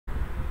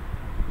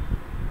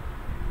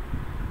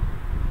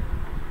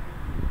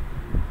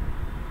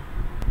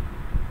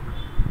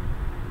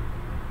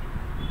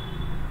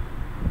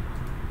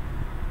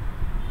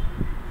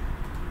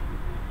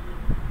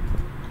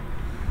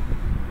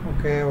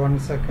Okay, 1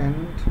 second.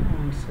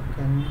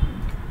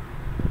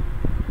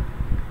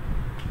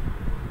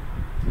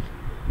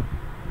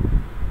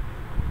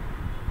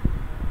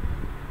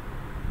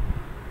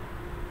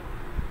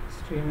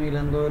 Streaming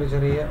എന്തോ ഒരു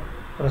ചെറിയ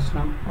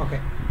പ്രശ്നം. ഓക്കെ,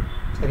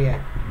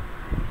 ശരിയായി.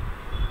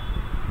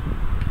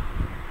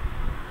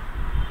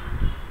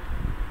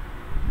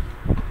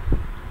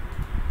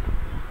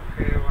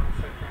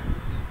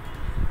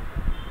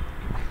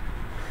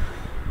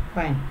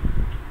 ഫൈൻ.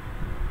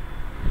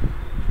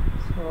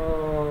 സോ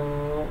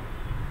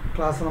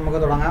ക്ലാസ് നമുക്ക്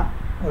തുടങ്ങാം.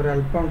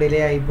 ഒരല്പം ഡിലേ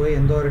ആയിപ്പോയി,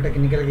 എന്തോ ഒരു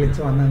ടെക്നിക്കൽ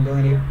ഗ്ലിച്ച് വന്ന് എന്തോ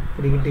എനിക്ക്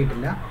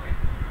പിടികിട്ടിയിട്ടില്ല.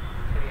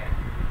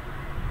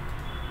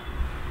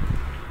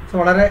 സോ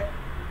വളരെ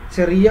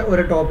ചെറിയ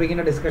ഒരു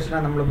ടോപ്പിക്കിൻ്റെ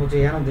ഡിസ്കഷനാണ് നമ്മളിപ്പോൾ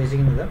ചെയ്യാൻ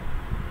ഉദ്ദേശിക്കുന്നത്.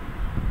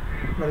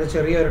 വളരെ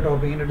ചെറിയൊരു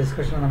ടോപ്പിക്കിൻ്റെ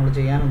ഡിസ്കഷനാണ് നമ്മൾ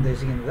ചെയ്യാൻ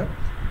ഉദ്ദേശിക്കുന്നത്.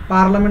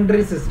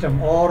 പാർലമെൻ്ററി സിസ്റ്റം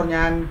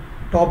ഞാൻ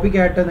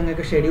ടോപ്പിക്കായിട്ട്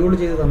നിങ്ങൾക്ക് ഷെഡ്യൂൾ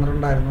ചെയ്ത്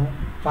തന്നിട്ടുണ്ടായിരുന്നു.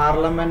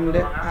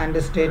 പാർലമെൻറ്റ് ആൻഡ്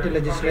സ്റ്റേറ്റ്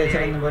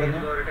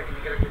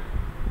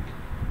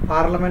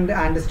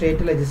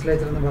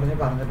ലെജിസ്ലേച്ചർ എന്ന് പറഞ്ഞ്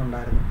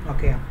പറഞ്ഞിട്ടുണ്ടായിരുന്നു.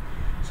 ഓക്കെ,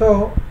 സോ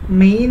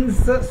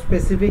മെയിൻസ്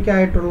സ്പെസിഫിക്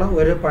ആയിട്ടുള്ള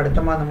ഒരു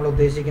പഠിത്തമാണ് നമ്മൾ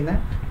ഉദ്ദേശിക്കുന്നത്.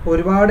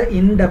 ഒരുപാട്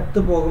ഇൻ ഡെപ്ത്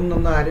പോകും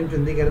എന്നൊന്നും ആരും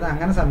ചിന്തിക്കരുത്.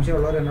 അങ്ങനെ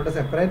സംശയമുള്ളവർ എന്നോട്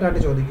സെപ്പറേറ്റ്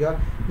ആയിട്ട് ചോദിക്കുക,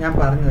 ഞാൻ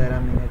പറഞ്ഞു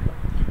തരാം നിങ്ങൾക്ക്.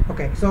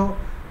 ഓക്കെ, സോ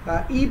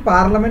ഈ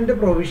പാർലമെൻറ്റ്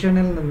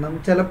പ്രൊവിഷനിൽ നിന്നും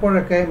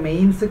ചിലപ്പോഴൊക്കെ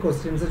മെയിൻസ്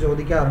ക്വസ്റ്റ്യൻസ്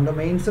ചോദിക്കാറുണ്ട്.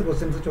 മെയിൻസ്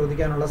ക്വസ്റ്റ്യൻസ്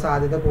ചോദിക്കാനുള്ള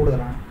സാധ്യത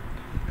കൂടുതലാണ്.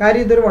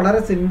 കാര്യം ഇതൊരു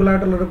വളരെ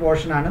സിമ്പിളായിട്ടുള്ളൊരു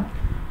പോർഷനാണ്.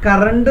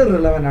 കറണ്ട്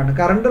റിലവൻ്റ് ആണ്.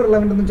 കറണ്ട്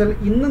റിലവൻ്റ് എന്ന് വെച്ചാൽ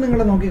ഇന്ന് നിങ്ങൾ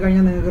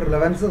നോക്കിക്കഴിഞ്ഞാൽ നിങ്ങൾക്ക്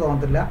റിലവൻസ്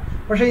തോന്നത്തില്ല.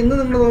 പക്ഷേ ഇന്ന്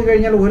നിങ്ങൾ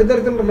നോക്കിക്കഴിഞ്ഞാൽ ഒരു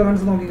തരത്തിലുള്ള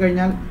റിലവൻസ്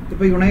നോക്കിക്കഴിഞ്ഞാൽ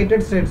ഇപ്പോൾ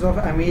യുണൈറ്റഡ് സ്റ്റേറ്റ്സ്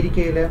ഓഫ്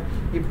അമേരിക്കയിൽ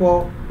ഇപ്പോൾ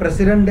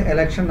പ്രസിഡന്റ്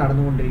ഇലക്ഷൻ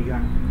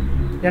നടന്നുകൊണ്ടിരിക്കുകയാണ്.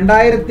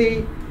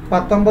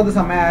 2019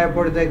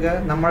 സമയമായപ്പോഴത്തേക്ക്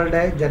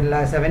നമ്മളുടെ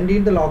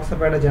 17th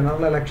ലോക്സഭയുടെ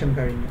ജനറൽ ഇലക്ഷൻ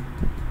കഴിഞ്ഞു.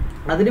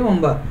 അതിനു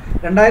മുമ്പ്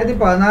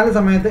 2014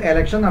 സമയത്ത്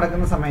ഇലക്ഷൻ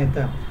നടക്കുന്ന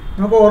സമയത്ത്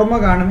നമുക്ക് ഓർമ്മ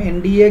കാണും,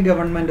 NDA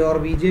government or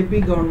BJP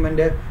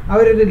government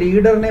അവരൊരു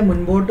ലീഡറിനെ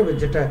മുൻപോട്ട്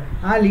വെച്ചിട്ട്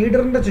ആ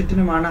ലീഡറിൻ്റെ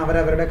ചുറ്റിനുമാണ്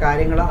അവരവരുടെ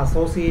കാര്യങ്ങൾ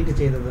അസോസിയേറ്റ്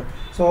ചെയ്തത്.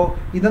 സോ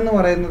ഇതെന്ന്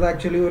പറയുന്നത്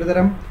ആക്ച്വലി ഒരു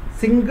തരം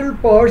സിംഗിൾ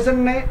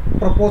പേഴ്സണിനെ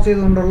പ്രപ്പോസ്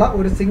ചെയ്തുകൊണ്ടുള്ള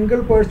ഒരു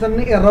സിംഗിൾ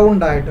പേഴ്സണിന്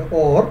എറൗണ്ടായിട്ട്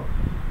ഓർ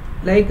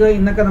ലൈക്ക്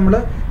ഇന്നൊക്കെ നമ്മൾ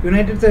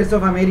യുണൈറ്റഡ് സ്റ്റേറ്റ്സ്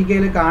ഓഫ്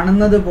അമേരിക്കയിൽ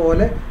കാണുന്നത്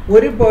പോലെ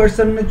ഒരു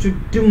പേഴ്സണിന്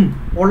ചുറ്റും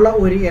ഉള്ള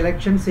ഒരു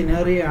ഇലക്ഷൻ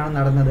സിനറിയോ ആണ്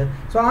നടന്നത്.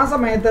 സോ ആ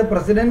സമയത്ത്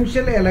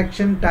പ്രസിഡൻഷ്യൽ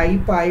ഇലക്ഷൻ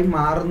ടൈപ്പായി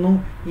മാറുന്നു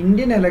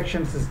Indian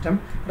election system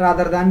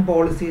rather than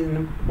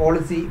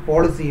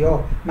പോളിസിയോ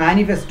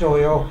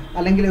മാനിഫെസ്റ്റോയോ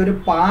അല്ലെങ്കിൽ ഒരു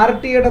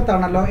പാർട്ടിയുടെ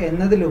തണലോ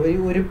എന്നതിലുപരി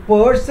ഒരു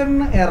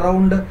പേഴ്സണിന്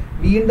എറൗണ്ട്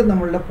വീണ്ടും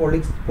നമ്മളുടെ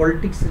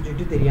പൊളിറ്റിക്സ്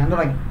ചുറ്റി തിരിയാൻ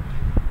തുടങ്ങി.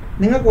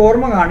 നിങ്ങൾക്ക്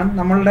ഓർമ്മ കാണും,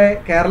 നമ്മളുടെ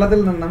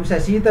കേരളത്തിൽ നിന്നും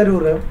ശശി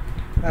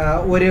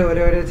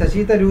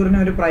തരൂരിനെ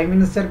ഒരു പ്രൈം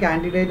മിനിസ്റ്റർ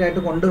കാൻഡിഡേറ്റ്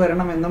ആയിട്ട്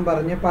കൊണ്ടുവരണം എന്നും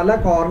പറഞ്ഞ് പല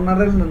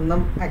കോർണറിൽ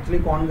നിന്നും ആക്ച്വലി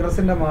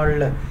കോൺഗ്രസിൻ്റെ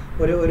മുകളിൽ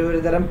ഒരു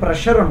തരം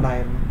പ്രഷർ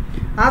ഉണ്ടായിരുന്നു.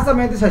 ആ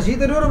സമയത്ത് ശശി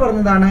തരൂർ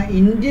പറഞ്ഞതാണ്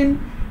ഇന്ത്യൻ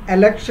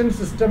എലക്ഷൻ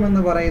സിസ്റ്റം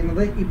എന്ന്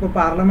പറയുന്നത് ഇപ്പോൾ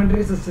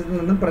പാർലമെൻ്ററി സിസ്റ്റത്തിൽ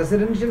നിന്നും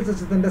പ്രസിഡൻഷ്യൽ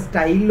സിസ്റ്റത്തിൻ്റെ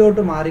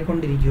സ്റ്റൈലിലോട്ട്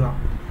മാറിക്കൊണ്ടിരിക്കുക.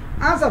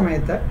 ആ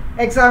സമയത്ത്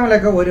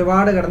എക്സാമിലൊക്കെ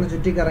ഒരുപാട് കിടന്ന്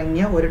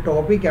ചുറ്റിക്കറങ്ങിയ ഒരു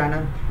ടോപ്പിക്കാണ്,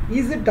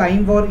 is it time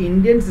for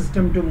Indian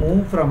system to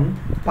move from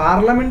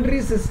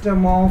parliamentary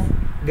system of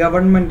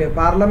government,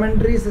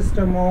 parliamentary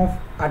system of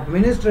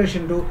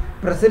administration to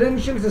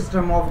presidential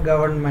system of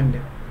government?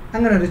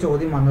 അങ്ങനെ ഒരു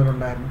ചോദ്യം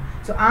വന്നിട്ടുണ്ടായിരുന്നു.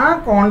 സോ ആ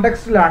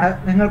കോണ്ടെക്സ്റ്റിലാണ്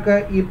നിങ്ങൾക്ക്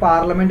ഈ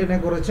പാർലമെൻറ്റിനെ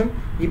കുറിച്ചും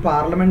ഈ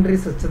പാർലമെൻ്ററി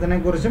സിസ്റ്റത്തിനെ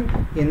കുറിച്ചും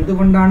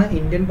എന്തുകൊണ്ടാണ്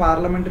ഇന്ത്യൻ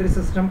പാർലമെൻ്ററി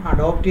സിസ്റ്റം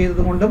അഡോപ്റ്റ്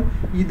ചെയ്തതുകൊണ്ടും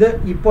ഇത്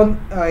ഇപ്പം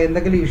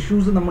എന്തെങ്കിലും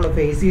ഇഷ്യൂസ് നമ്മൾ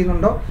ഫേസ്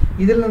ചെയ്യുന്നുണ്ടോ,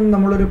 ഇതിൽ നിന്ന്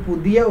നമ്മളൊരു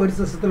പുതിയ ഒരു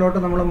സിസ്റ്റത്തിലോട്ട്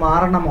നമ്മൾ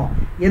മാറണമോ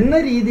എന്ന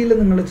രീതിയിൽ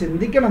നിങ്ങൾ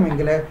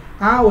ചിന്തിക്കണമെങ്കിൽ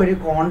ആ ഒരു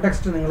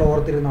കോണ്ടെക്സ്റ്റ് നിങ്ങൾ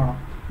ഓർത്തിരുന്നോണം.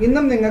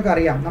 ഇന്നും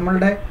നിങ്ങൾക്കറിയാം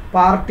നമ്മളുടെ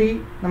പാർട്ടി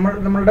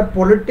നമ്മളുടെ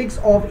പൊളിറ്റിക്സ്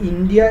ഓഫ്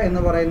ഇന്ത്യ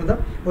എന്ന് പറയുന്നത്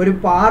ഒരു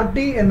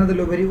പാർട്ടി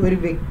എന്നതിലുപരി ഒരു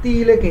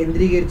വ്യക്തിയിൽ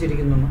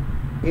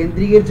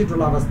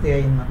കേന്ദ്രീകരിച്ചിട്ടുള്ള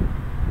അവസ്ഥയായി ഇന്ന്.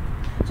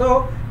 സോ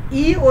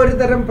ഈ ഒരു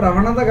തരം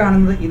പ്രവണത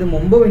കാണുന്നത് ഇത്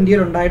മുമ്പും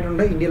ഇന്ത്യയിൽ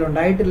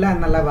ഉണ്ടായിട്ടില്ല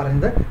എന്നല്ല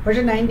പറയുന്നത്.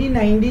 പക്ഷേ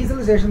 1990s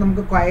ശേഷം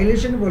നമുക്ക്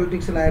കോയലിഷൻ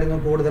പൊളിറ്റിക്സിലായിരുന്നു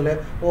കൂടുതൽ,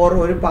 ഓർ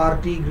ഒരു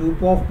പാർട്ടി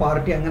ഗ്രൂപ്പ് ഓഫ്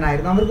പാർട്ടി അങ്ങനെ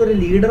ആയിരുന്നു. അവർക്കൊരു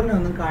ലീഡറിനെ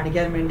ഒന്നും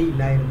കാണിക്കാൻ വേണ്ടി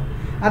ഇല്ലായിരുന്നു.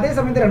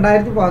 അതേസമയത്ത്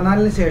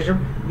 2014 ശേഷം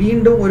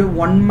വീണ്ടും ഒരു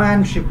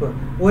വൺമാൻഷിപ്പ്,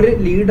 ഒരു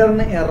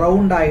ലീഡറിന്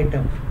എറൗണ്ടായിട്ട്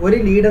ഒരു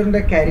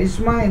ലീഡറിൻ്റെ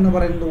കരിസ്മ എന്ന്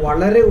പറയുന്നത്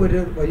വളരെ ഒരു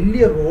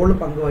വലിയ റോള്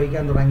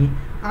പങ്കുവഹിക്കാൻ തുടങ്ങി.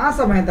 ആ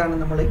സമയത്താണ്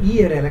നമ്മൾ ഈ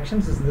ഒരു ഇലക്ഷൻ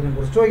സിസ്റ്റത്തിനെ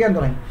കുറിച്ച് ചോദിക്കാൻ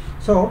തുടങ്ങി.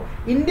 സോ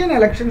ഇന്ത്യൻ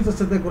ഇലക്ഷൻ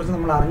സിസ്റ്റത്തെക്കുറിച്ച്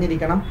നമ്മൾ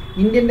അറിഞ്ഞിരിക്കണം,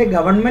 ഇന്ത്യൻ്റെ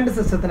ഗവൺമെൻറ്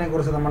സിസ്റ്റത്തിനെ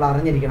കുറിച്ച് നമ്മൾ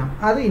അറിഞ്ഞിരിക്കണം.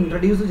 അത്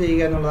ഇൻട്രൊഡ്യൂസ്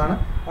ചെയ്യുക എന്നുള്ളതാണ്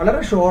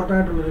വളരെ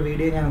ഷോർട്ടായിട്ടുള്ളൊരു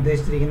വീഡിയോ ഞാൻ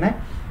ഉദ്ദേശിച്ചിരിക്കുന്നത്.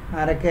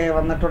 ആരൊക്കെ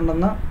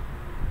വന്നിട്ടുണ്ടെന്ന്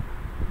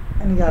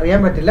എനിക്കറിയാൻ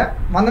പറ്റില്ല.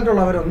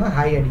 വന്നിട്ടുള്ളവരൊന്ന്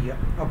ഹായ് അടിക്കുക.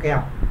 ഓക്കെയാ,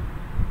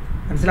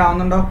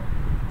 മനസ്സിലാവുന്നുണ്ടോ?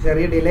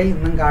 ചെറിയ ഡിലേ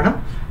ഇന്നും കാണും.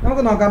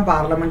 നമുക്ക് നോക്കാം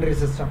പാർലമെൻ്ററി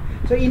സിസ്റ്റം.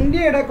 സോ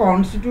ഇന്ത്യയുടെ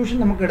കോൺസ്റ്റിറ്റ്യൂഷൻ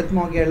നമുക്ക് എടുത്തു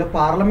നോക്കിയാൽ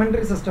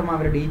പാർലമെൻ്ററി സിസ്റ്റം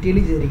അവർ ഡീറ്റെയിൽ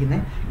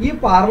ചെയ്തിരിക്കുന്നത്. ഈ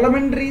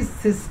പാർലമെൻ്ററി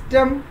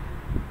സിസ്റ്റം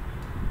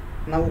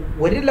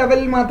ഒരു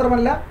ലെവലിൽ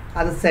മാത്രമല്ല,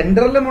 അത്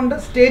സെൻട്രലിലുമുണ്ട്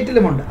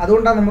സ്റ്റേറ്റിലുമുണ്ട്.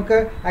 അതുകൊണ്ടാണ് നമുക്ക്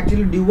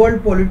ആക്ച്വലി ഡ്യുവൽ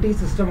പൊളിറ്റി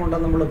സിസ്റ്റം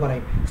ഉണ്ടെന്ന് നമ്മൾ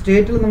പറയും.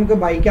 സ്റ്റേറ്റിൽ നമുക്ക്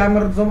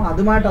ബൈക്യാമറസും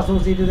അതുമായിട്ട്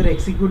അസോസിയേറ്റ് ചെയ്തൊരു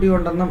എക്സിക്യൂട്ടീവ്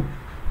ഉണ്ടെന്നും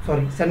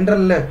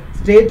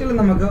സ്റ്റേറ്റിൽ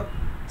നമുക്ക്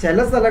ചില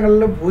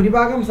സ്ഥലങ്ങളിൽ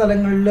ഭൂരിഭാഗം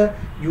സ്ഥലങ്ങളിൽ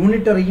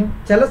യൂണിറ്ററിയും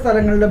ചില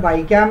സ്ഥലങ്ങളിൽ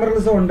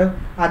ബൈക്യാമറൽസും ഉണ്ട്.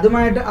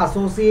 അതുമായിട്ട്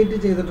അസോസിയേറ്റ്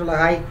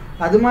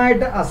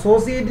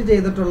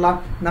ചെയ്തിട്ടുള്ള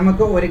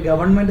നമുക്ക് ഒരു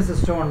ഗവൺമെൻറ്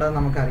സിസ്റ്റം ഉണ്ടെന്ന്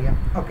നമുക്കറിയാം.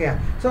 ഓക്കെ,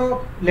 സോ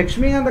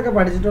ലക്ഷ്മികാന്ത് ഒക്കെ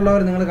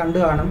പഠിച്ചിട്ടുള്ളവർ നിങ്ങൾ കണ്ടു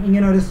കാണും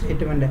ഇങ്ങനെ ഒരു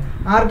statement.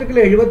 Article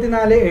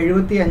 74,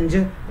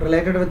 75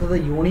 related with the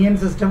union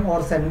system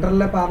or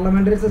സെൻട്രലിലെ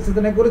parliamentary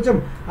സിസ്റ്റത്തിനെ കുറിച്ചും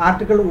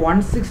ആർട്ടിക്കിൾ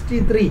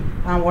 163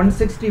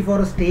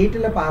 164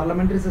 സ്റ്റേറ്റിലെ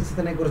പാർലമെൻ്ററി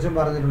സിസ്റ്റത്തിനെ കുറിച്ചും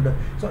പറഞ്ഞിട്ടുണ്ട്.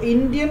 സോ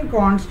ഇന്ത്യൻ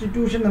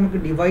കോൺസ്റ്റിറ്റ്യൂഷൻ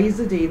നമുക്ക്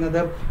ഡിവൈസ്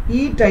ചെയ്യുന്നത്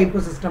ഈ ടൈപ്പ്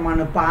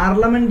സിസ്റ്റമാണ്,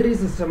 പാർലമെൻ്ററി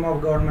സിസ്റ്റം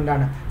ഓഫ് ഗവൺമെൻറ്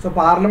ആണ്. സോ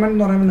പാർലമെൻറ്റ്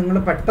എന്ന് പറയുമ്പോൾ നിങ്ങൾ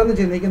പെട്ടെന്ന്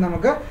ചിന്തിക്കും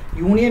നമുക്ക്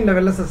യൂണിയൻ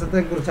ലെവലിലെ സിസ്റ്റത്തെ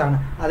കുറിച്ചാണ്.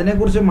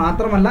 അതിനെക്കുറിച്ച്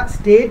മാത്രമല്ല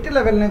സ്റ്റേറ്റ്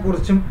ലെവലിനെ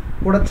കുറിച്ചും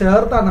കൂടെ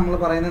ചേർത്താണ് നമ്മൾ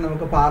പറയുന്നത്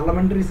നമുക്ക്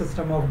പാർലമെൻ്ററി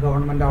സിസ്റ്റം ഓഫ്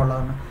ഗവൺമെൻറ്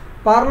ഉള്ളതാണ്.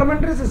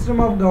 Parliamentary system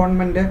of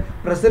government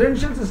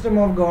presidential system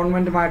of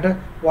ഗവൺമെൻറ്റുമായിട്ട്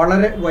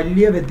വളരെ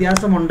വലിയ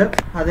വ്യത്യാസമുണ്ട്.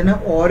 അതിന്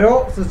ഓരോ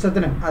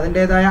സിസ്റ്റത്തിനും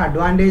അതിൻ്റേതായ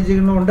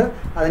അഡ്വാൻറ്റേജുകളുമുണ്ട്,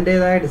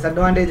 അതിൻ്റേതായ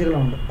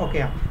ഡിസഡ്വാൻറ്റേജുകളുമുണ്ട്.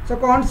 ഓക്കെ, സോ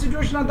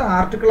കോൺസ്റ്റിറ്റ്യൂഷനകത്ത്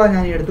ആർട്ടിക്കിളാണ്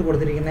ഞാൻ എടുത്തു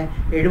കൊടുത്തിരിക്കുന്നത്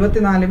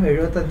 74ഉം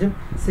 75ഉം.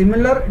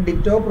 സിമിലർ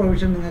ഡിറ്റോ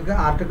പ്രൊവിഷൻ നിങ്ങൾക്ക്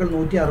ആർട്ടിക്കിൾ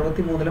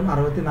 163ലും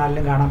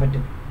 64ലും കാണാൻ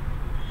പറ്റും.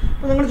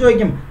 അപ്പോൾ നിങ്ങൾ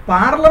ചോദിക്കും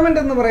പാർലമെൻറ്റ്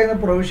എന്ന് പറയുന്ന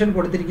പ്രൊവിഷൻ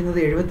കൊടുത്തിരിക്കുന്നത്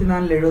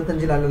 74,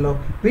 75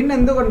 പിന്നെ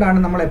എന്തുകൊണ്ടാണ്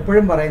നമ്മൾ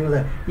എപ്പോഴും പറയുന്നത്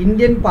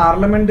Indian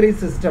parliamentary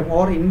system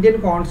or Indian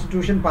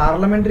constitution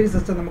parliamentary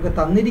system നമുക്ക്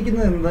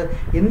തന്നിരിക്കുന്നത് എന്നത്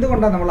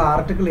എന്തുകൊണ്ടാണ് നമ്മൾ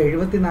ആർട്ടിക്കിൾ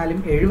 74ഉം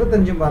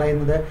 75ഉം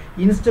പറയുന്നത്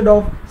instead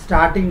of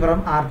starting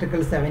from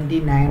article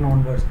 79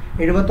 onwards?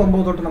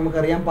 79 തൊട്ട്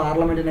നമുക്കറിയാം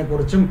പാർലമെൻറ്റിനെ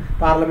കുറിച്ചും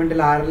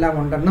പാർലമെൻറ്റിൽ ആരെല്ലാം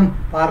ഉണ്ടെന്നും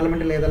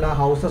പാർലമെൻറ്റിൽ ഏതെല്ലാം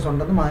ഹൗസസ്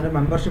ഉണ്ടെന്നും അതിൻ്റെ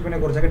മെമ്പർഷിപ്പിനെ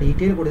കുറിച്ചൊക്കെ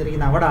ഡീറ്റെയിൽ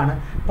കൊടുത്തിരിക്കുന്ന അവിടാണ്.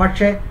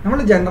 പക്ഷേ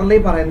നമ്മൾ ജനറലി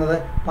പറയുന്നത്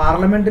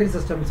പാർലമെൻ്ററി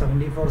സിസ്റ്റം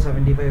 74,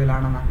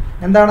 75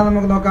 എന്താണ്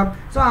നമുക്ക് നോക്കാം.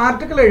 സോ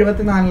ആർട്ടിക്കിൾ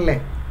 74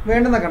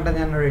 വേണ്ടുന്ന കണ്ടന്റ്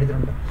ഞാൻ ഇവിടെ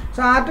എഴുതിയിട്ടുണ്ട്.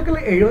 സോ ആർട്ടിക്കിൾ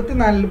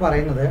 74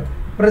 പറയുന്നത്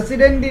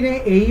പ്രസിഡന്റിനെ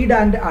എയ്ഡ്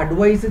ആൻഡ്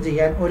അഡ്വൈസ്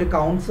ചെയ്യാൻ ഒരു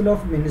കൗൺസിൽ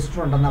ഓഫ് മിനിസ്റ്റർ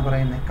ഉണ്ടെന്നാണ്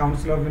പറയുന്നത്.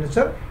 Council of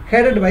minister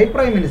headed by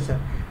prime minister.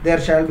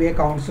 There shall be a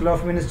council of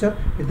minister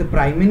with the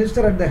prime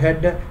minister at the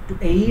head to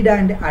aid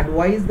and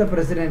advise the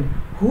president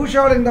who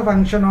shall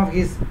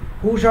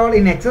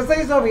in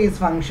exercise of his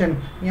function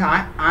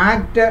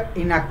act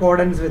in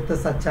accordance with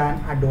such an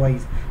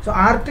advice. So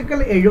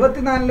article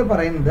 74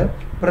 പറയുന്നത്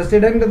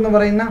president എന്ന്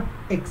പറയുന്ന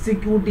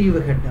executive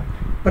head,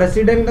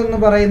 president എന്ന്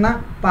പറയുന്ന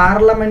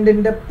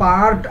പാർലമെന്റിന്റെ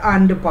part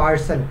and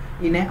parcel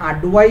ഇതിനെ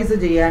advice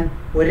ചെയ്യാൻ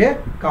ഒരു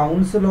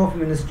council of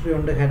ministry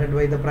ഉണ്ട് headed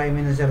by the prime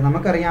minister.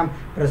 നമുക്കറിയാം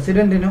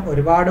പ്രസിഡന്റിന്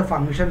ഒരുപാട്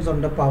ഫങ്ഷൻസ്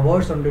ഉണ്ട്,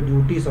 പവേഴ്സ് ഉണ്ട്,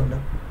 ഡ്യൂട്ടീസ് ഉണ്ട്.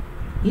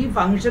 ഈ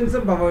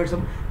ഫങ്ഷൻസും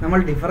പവേഴ്സും നമ്മൾ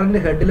ഡിഫറൻറ്റ്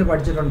ഹെഡിൽ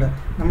പഠിച്ചിട്ടുണ്ട്.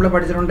 നമ്മൾ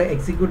പഠിച്ചിട്ടുണ്ട്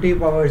എക്സിക്യൂട്ടീവ്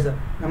പവേഴ്സ്,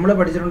 നമ്മൾ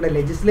പഠിച്ചിട്ടുണ്ട്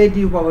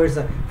legislative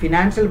powers,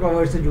 financial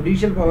powers,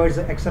 judicial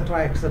powers,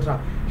 etcetera.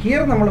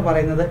 Here നമ്മൾ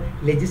പറയുന്നത്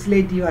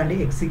ലെജിസ്ലേറ്റീവ് ആൻഡ്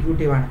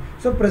എക്സിക്യൂട്ടീവ് ആണ്.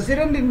 സോ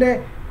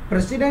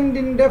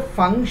പ്രസിഡന്റിൻ്റെ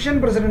ഫങ്ഷൻ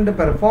പ്രസിഡന്റ്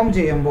പെർഫോം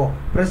ചെയ്യുമ്പോൾ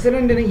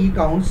പ്രസിഡന്റിന് ഈ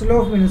കൗൺസിൽ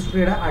ഓഫ്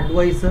മിനിസ്ട്രിയുടെ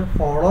അഡ്വൈസ്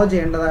ഫോളോ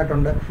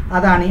ചെയ്യേണ്ടതായിട്ടുണ്ട്.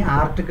 അതാണ് ഈ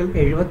ആർട്ടിക്കിൾ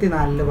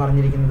 74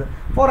 പറഞ്ഞിരിക്കുന്നത്.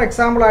 ഫോർ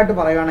എക്സാമ്പിൾ ആയിട്ട്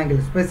പറയുകയാണെങ്കിൽ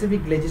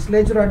സ്പെസിഫിക്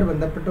ലെജിസ്ലേച്ചറുമായിട്ട്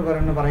ബന്ധപ്പെട്ട്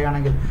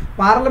പറയുകയാണെങ്കിൽ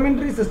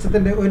പാർലമെൻ്ററി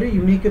സിസ്റ്റത്തിൻ്റെ ഒരു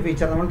യുണീക്ക്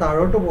ഫീച്ചർ നമ്മൾ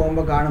താഴോട്ട്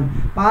പോകുമ്പോൾ കാണും.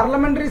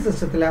 പാർലമെൻ്ററി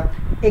സിസ്റ്റത്തിൽ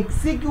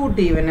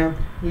എക്സിക്യൂട്ടീവിന്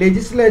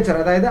ലെജിസ്ലേച്ചർ,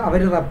 അതായത്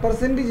അവർ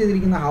റെപ്രസെൻറ്റ്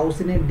ചെയ്തിരിക്കുന്ന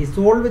ഹൗസിനെ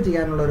ഡിസോൾവ്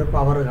ചെയ്യാനുള്ള ഒരു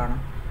പവർ കാണും.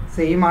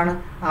 സെയിം ആണ്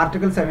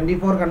ആർട്ടിക്കിൾ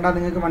 74 കണ്ടാൽ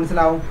നിങ്ങൾക്ക്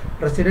മനസ്സിലാവും.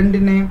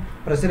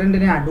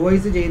 പ്രസിഡന്റിനെ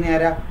അഡ്വൈസ് ചെയ്യുന്ന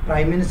ആരാ?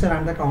 Prime minister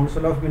and the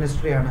council of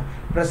ministry ആണ്.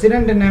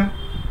 പ്രസിഡന്റിന്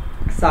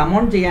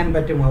സമോൺ ചെയ്യാൻ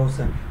പറ്റും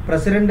ഹൗസ്,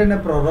 പ്രസിഡന്റിനെ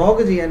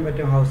പ്രൊറോഗ് ചെയ്യാൻ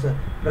പറ്റും ഹൗസ്,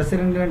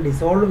 പ്രസിഡന്റിനെ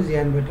ഡിസോൾവ്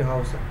ചെയ്യാൻ പറ്റും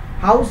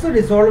ഹൗസ്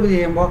ഡിസോൾവ്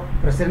ചെയ്യുമ്പോൾ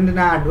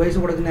പ്രസിഡന്റിന് അഡ്വൈസ്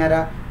കൊടുക്കുന്ന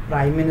ആരാ?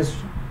 Prime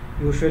minister.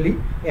 Usually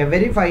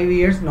every 5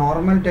 years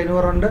normal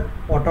tenure ഉണ്ട്,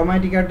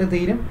 ഓട്ടോമാറ്റിക്കായിട്ട്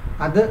തീരും.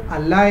 അത്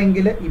അല്ല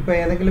എങ്കിൽ ഇപ്പോൾ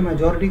ഏതെങ്കിലും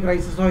മെജോറിറ്റി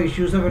ക്രൈസിസോ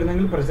ഇഷ്യൂസോ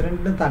വരുന്നെങ്കിൽ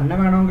പ്രസിഡന്റിന് തന്നെ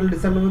വേണമെങ്കിൽ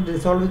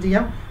ഡിസോൾവ്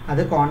ചെയ്യാം.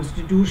 അത്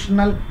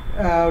കോൺസ്റ്റിറ്റ്യൂഷണൽ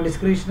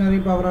ഡിസ്ക്രിഷണറി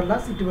പവർ അല്ല,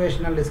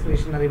 സിറ്റുവേഷണൽ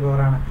ഡിസ്ക്രിഷണറി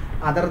പവറാണ്.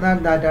 അതർ ദാൻ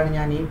ദാറ്റാണ്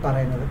ഞാൻ ഈ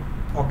പറയുന്നത്.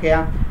 ഓക്കെ,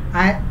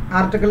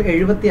 ആർട്ടിക്കിൾ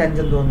 75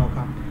 എന്തോന്ന്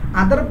നോക്കാം.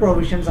 Other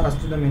provisions as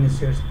to the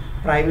ministers.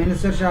 Prime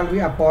Minister shall be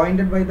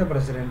appointed by the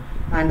President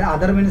and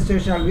other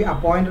ministers shall be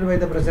appointed by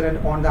the President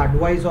on the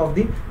advice of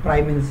the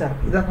Prime Minister.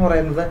 ഇതെന്ന്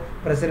പറയുന്നത്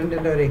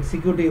പ്രസിഡന്റിൻ്റെ ഒരു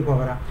executive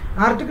പവറാണ്.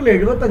 Article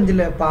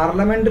 75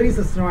 parliamentary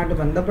സിസ്റ്റമായിട്ട്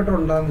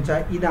ബന്ധപ്പെട്ടുള്ളതെന്ന്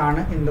വെച്ചാൽ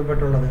ഇതാണ്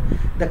ബന്ധപ്പെട്ടുള്ളത്.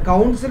 The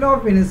council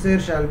of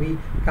ministers shall be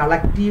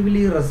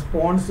collectively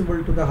responsible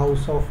to the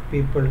house of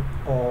people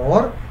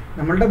or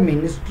നമ്മളുടെ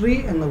ministry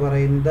എന്ന്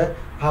പറയുന്നത്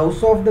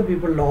house of the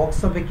people,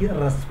 ലോക്സഭയ്ക്ക്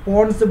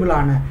responsible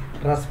ആണ്.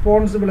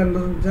 റെസ്പോൺസിബിൾ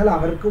എന്താണെന്ന് വെച്ചാൽ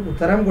അവർക്ക്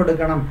ഉത്തരം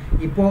കൊടുക്കണം.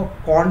 ഇപ്പോൾ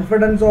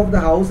കോൺഫിഡൻസ് ഓഫ്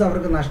ദ ഹൗസ്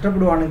അവർക്ക്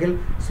നഷ്ടപ്പെടുവാണെങ്കിൽ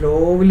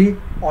slowly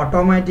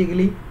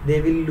automatically they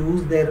will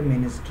loose there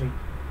ministry.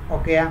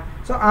 ഓക്കെയാ.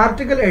 So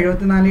article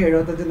 74,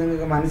 75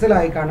 നിങ്ങൾക്ക്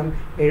മനസ്സിലായി കാണും.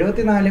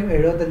 74ഉം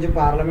 75ഉം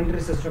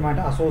പാർലമെൻ്ററി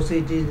സിസ്റ്റമായിട്ട്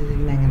അസോസിയേറ്റ്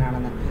ചെയ്തിരിക്കുന്നത്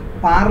എങ്ങനെയാണെന്ന്.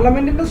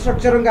 പാർലമെൻറ്റിൻ്റെ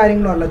സ്ട്രക്ചറും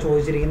കാര്യങ്ങളും അല്ല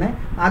ചോദിച്ചിരിക്കുന്നത്.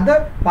 അത്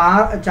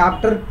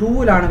ചാപ്റ്റർ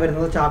 2ലാണ്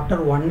വരുന്നത്, ചാപ്റ്റർ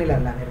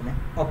 1ലല്ല വരുന്നത്.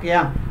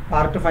 ഓക്കെയാ.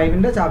 പാർട്ട്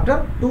 5ൻ്റെ ചാപ്റ്റർ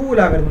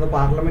 2ലാണ് വരുന്നത്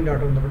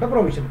പാർലമെൻറ്റുമായിട്ട് ബന്ധപ്പെട്ട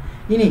പ്രൊവിഷൻ.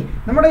 ഇനി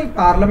നമ്മുടെ ഈ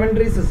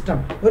പാർലമെൻ്ററി സിസ്റ്റം,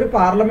 ഒരു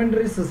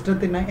പാർലമെൻ്ററി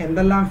സിസ്റ്റത്തിന്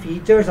എന്തെല്ലാം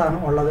ഫീച്ചേഴ്സാണ്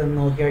ഉള്ളതെന്ന്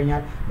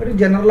നോക്കിക്കഴിഞ്ഞാൽ ഒരു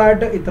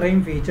ജനറലായിട്ട്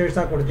ഇത്രയും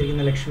ഫീച്ചേഴ്സാണ്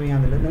കൊടുത്തിരിക്കുന്നത്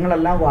ലക്ഷ്മികാന്തിൽ.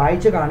 നിങ്ങളെല്ലാം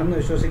വായിച്ച് കാണുമെന്ന്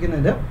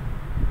വിശ്വസിക്കുന്നത്.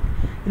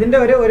 ഇതിൻ്റെ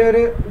ഒരു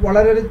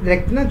വളരെ ഒരു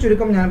രത്ന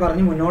ചുരുക്കം ഞാൻ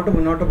പറഞ്ഞ്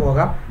മുന്നോട്ട്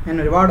പോകാം. ഞാൻ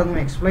ഒരുപാടൊന്നും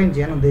എക്സ്പ്ലെയിൻ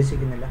ചെയ്യാൻ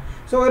ഉദ്ദേശിക്കുന്നില്ല.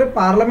 സോ ഒരു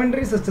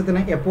പാർലമെൻ്ററി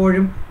സിസ്റ്റത്തിന്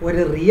എപ്പോഴും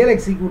ഒരു റിയൽ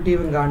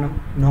എക്സിക്യൂട്ടീവും കാണും,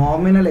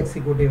 നോമിനൽ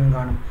എക്സിക്യൂട്ടീവും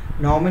കാണും.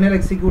 നോമിനൽ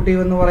എക്സിക്യൂട്ടീവ്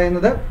എന്ന്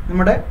പറയുന്നത്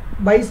നമ്മുടെ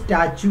by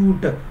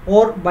statute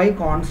or by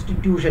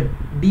constitution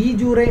D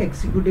ജൂറെ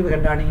executive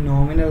ഹെഡാണ് ഈ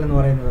നോമിനൽ എന്ന്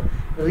പറയുന്നത്.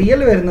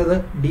 റിയൽ വരുന്നത്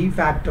ഡി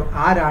ഫാക്ടോ,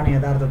 ആരാണ്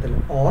യഥാർത്ഥത്തിൽ.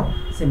 ഓർ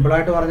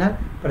സിമ്പിളായിട്ട് പറഞ്ഞാൽ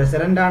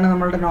പ്രസിഡൻ്റാണ്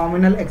നമ്മളുടെ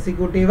നോമിനൽ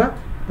എക്സിക്യൂട്ടീവ്,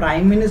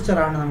 പ്രൈം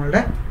മിനിസ്റ്ററാണ്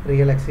നമ്മളുടെ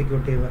റിയൽ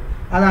എക്സിക്യൂട്ടീവ്.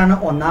 അതാണ്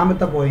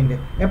ഒന്നാമത്തെ പോയിന്റ്.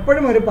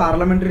 എപ്പോഴും ഒരു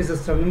പാർലമെൻ്ററി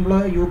സിസ്റ്റം, നമ്മൾ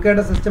യു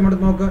കെയുടെ സിസ്റ്റം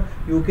എടുത്ത് നോക്ക്,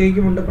 U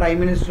കെക്കുമുണ്ട് prime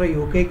minister,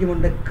 U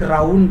കെക്കുമുണ്ട്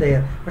crown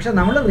there. പക്ഷേ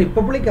നമ്മൾ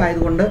റിപ്പബ്ലിക്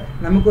ആയതുകൊണ്ട്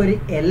നമുക്കൊരു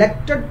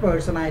എലക്റ്റഡ്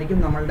പേഴ്സൺ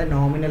ആയിരിക്കും നമ്മളുടെ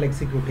nominal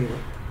executive.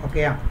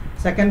 ഓക്കെയാ.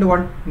 Second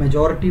one,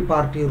 majority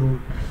party rule.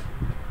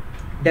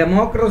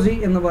 Democracy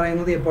എന്ന്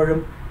പറയുന്നത്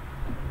എപ്പോഴും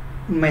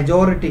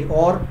മെജോറിറ്റി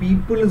ഓർ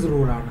പീപ്പിൾസ്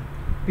റൂളാണ്.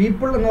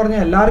 പീപ്പിൾ എന്ന്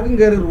പറഞ്ഞാൽ എല്ലാവർക്കും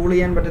കയറി റൂൾ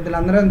ചെയ്യാൻ പറ്റത്തില്ല,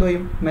 അന്നേരം എന്തോ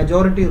ചെയ്യും,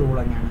 മെജോറിറ്റി റൂൾ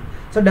തന്നെയാണ്.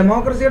 സോ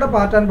ഡെമോക്രസിയുടെ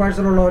പാർട്ട് ആൻഡ്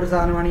പാർസലുള്ള ഒരു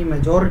സാധനമാണ് ഈ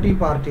majority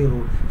party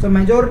rule. So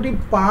majority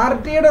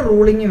പാർട്ടിയുടെ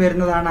റൂളിംഗ്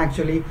വരുന്നതാണ്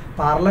actually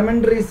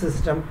parliamentary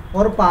system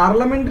or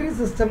parliamentary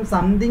system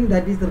something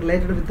that is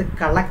related with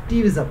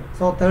കളക്റ്റീവിസം.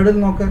 So തേർഡിൽ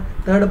നോക്ക്,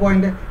 third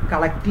point,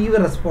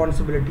 collective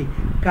responsibility.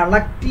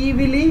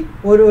 Collectively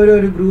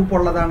ഒരു ഗ്രൂപ്പ്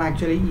ഉള്ളതാണ്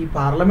ആക്ച്വലി ഈ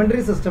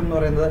പാർലമെൻ്ററി സിസ്റ്റം എന്ന്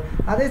പറയുന്നത്.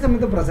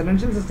 അതേസമയത്ത്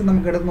പ്രസിഡൻഷ്യൽ സിസ്റ്റം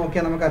നമുക്ക് എടുത്ത്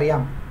നോക്കിയാൽ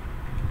നമുക്കറിയാം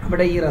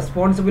അവിടെ ഈ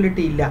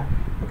റെസ്പോൺസിബിലിറ്റി ഇല്ല.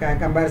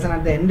 കമ്പാരിസൺ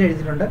അറ്റ് എൻഡ്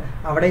എഴുതിയിട്ടുണ്ട്.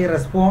 അവിടെ ഈ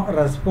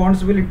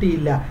റെസ്പോൺസിബിലിറ്റി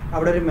ഇല്ല.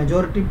 അവിടെ ഒരു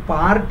മെജോറിറ്റി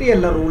പാർട്ടി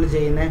അല്ല റൂൾ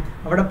ചെയ്യുന്നത്.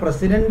 അവിടെ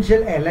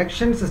പ്രസിഡൻഷ്യൽ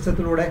എലക്ഷൻ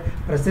സിസ്റ്റത്തിലൂടെ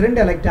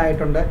പ്രസിഡന്റ് എലക്ട്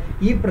ആയിട്ടുണ്ട്.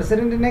 ഈ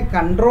പ്രസിഡന്റിനെ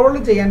കൺട്രോൾ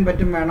ചെയ്യാൻ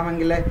പറ്റും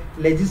വേണമെങ്കിൽ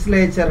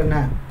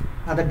ലെജിസ്ലേച്ചറിന്.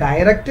 അത്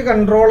ഡയറക്റ്റ്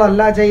കൺട്രോൾ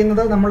അല്ല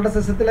ചെയ്യുന്നത് നമ്മളുടെ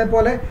സിസ്റ്റത്തിലെ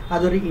പോലെ,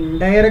 അതൊരു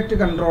ഇൻഡയറക്റ്റ്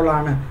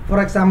കൺട്രോളാണ്. ഫോർ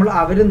എക്സാമ്പിൾ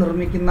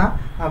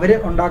അവർ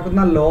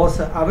ഉണ്ടാക്കുന്ന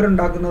ലോസ്,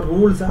 അവരുണ്ടാക്കുന്ന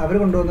റൂൾസ്, അവർ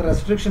കൊണ്ടുവന്ന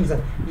റെസ്ട്രിക്ഷൻസ്,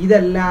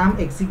 ഇതെല്ലാം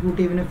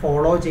എക്സിക്യൂട്ടീവിന്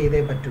ഫോളോ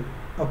ചെയ്തേ പറ്റൂ.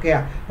 ഓക്കെയാ.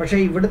 പക്ഷേ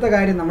ഇവിടുത്തെ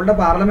കാര്യം നമ്മുടെ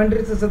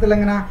പാർലമെൻ്ററി സിസ്റ്റത്തിൽ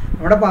എങ്ങനെ,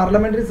 നമ്മുടെ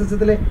പാർലമെൻ്ററി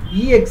സിസ്റ്റത്തിൽ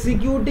ഈ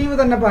എക്സിക്യൂട്ടീവ്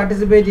തന്നെ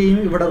പാർട്ടിസിപ്പേറ്റ് ചെയ്യും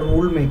ഇവിടെ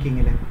rule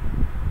മേക്കിങ്ങിൽ.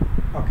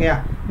 ഓക്കെയാ.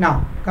 Now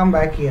come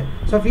back here.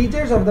 So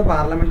features of the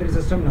parliamentary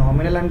system: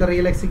 nominal and the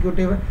real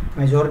executive,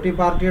 majority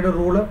party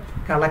rule,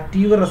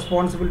 collective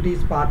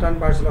responsibilities, part and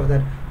parcel of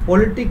that.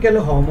 Political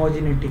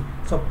homogeneity.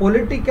 So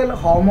political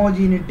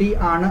homogeneity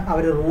ആണ്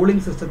അവർ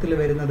ruling സിസ്റ്റത്തിൽ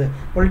വരുന്നത്.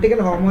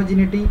 Political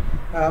homogeneity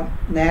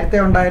നേരത്തെ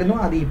ഉണ്ടായിരുന്നു,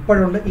 അത്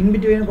ഇപ്പോഴുണ്ട്. In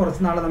between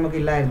കുറച്ച് നാൾ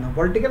നമുക്കില്ലായിരുന്നു.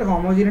 Political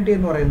homogeneity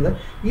എന്ന് പറയുന്നത്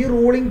ഈ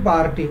ruling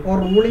party or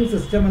ruling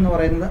system എന്ന്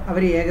പറയുന്നത്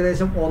അവർ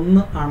ഏകദേശം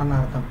ഒന്ന് ആണെന്ന്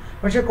അർത്ഥം.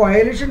 പക്ഷേ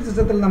കൊയലിഷൻ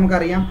സിസ്റ്റത്തിൽ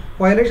നമുക്കറിയാം,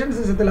 കൊയലിഷൻ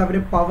സിസ്റ്റത്തിൽ അവർ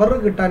പവർ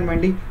കിട്ടാൻ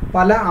വേണ്ടി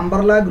പല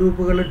അംബ്രല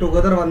ഗ്രൂപ്പുകൾ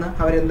ടുഗദർ വന്ന്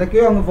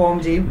അവരെന്തൊക്കെയോ അങ്ങ് ഫോം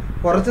ചെയ്യും.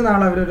 കുറച്ച് നാൾ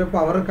അവരൊരു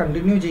പവർ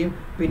കണ്ടിന്യൂ ചെയ്യും,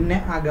 പിന്നെ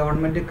ആ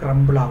ഗവൺമെൻറ്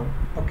ക്രംബിൾ ആവും.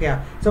 ഓക്കെയാ.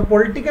 സോ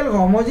പൊളിറ്റിക്കൽ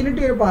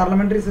ഹോമോജിനിറ്റി ഒരു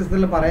പാർലമെൻ്ററി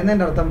സിസ്റ്റത്തിൽ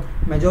പറയുന്നതിൻ്റെ അർത്ഥം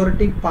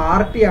മെജോറിറ്റി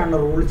പാർട്ടിയാണ്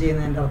റൂൾ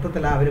ചെയ്യുന്നതിൻ്റെ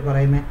അർത്ഥത്തിലാണ് അവർ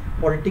പറയുന്നത്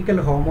പൊളിറ്റിക്കൽ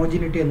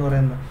ഹോമോജിനിറ്റി എന്ന്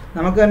പറയുന്നത്.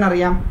 നമുക്ക് തന്നെ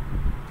അറിയാം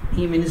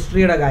ഈ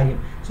മിനിസ്ട്രിയുടെ കാര്യം.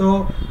 So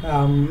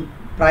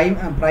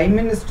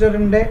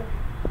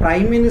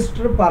prime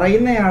minister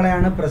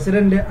പറയുന്നയാളെയാണ്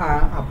president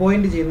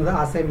appoint ചെയ്യുന്നത്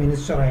ആസ് എ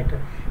മിനിസ്റ്ററായിട്ട്.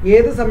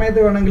 ഏത് സമയത്ത്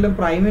വേണമെങ്കിലും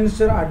പ്രൈം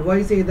മിനിസ്റ്റർ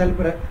അഡ്വൈസ് ചെയ്താൽ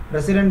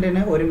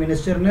പ്രസിഡന്റിന് ഒരു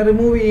മിനിസ്റ്ററിനെ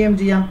റിമൂവ് ചെയ്യുകയും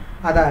ചെയ്യാം.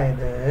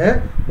 അതായത്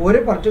ഒരു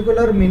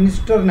പർട്ടിക്കുലർ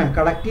മിനിസ്റ്ററിന്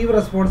കളക്റ്റീവ്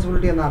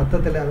റെസ്പോൺസിബിലിറ്റി എന്ന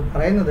അർത്ഥത്തിൽ അത്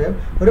പറയുന്നത്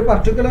ഒരു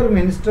പർട്ടിക്കുലർ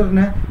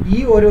മിനിസ്റ്ററിന് ഈ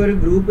ഒരു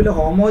ഗ്രൂപ്പിൽ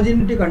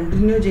ഹോമോജിനിറ്റി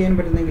കണ്ടിന്യൂ ചെയ്യാൻ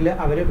പറ്റുന്നെങ്കിൽ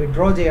അവർ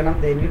വിഡ്രോ ചെയ്യണം,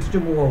 ദേ നീഡ്സ്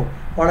ടു മൂവ് ഔട്ട്.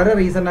 വളരെ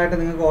റീസെൻ്റ് ആയിട്ട്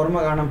നിങ്ങൾക്ക് ഓർമ്മ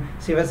കാണും,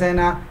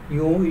 ശിവസേന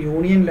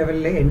യൂണിയൻ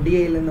ലെവലിൽ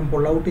NDAയിൽ നിന്നും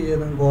പുൾ ഔട്ട്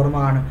ചെയ്ത് നിങ്ങൾക്ക് ഓർമ്മ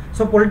കാണും.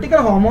 സോ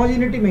പൊളിറ്റിക്കൽ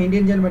ഹോമോജിനിറ്റി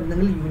മെയിൻറ്റെയിൻ ചെയ്യാൻ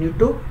പറ്റുന്നെങ്കിൽ you need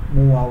to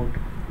move out.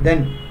 Then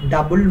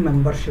double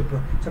membership.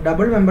 So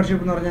double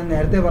membership എന്ന് പറഞ്ഞാൽ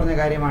നേരത്തെ പറഞ്ഞ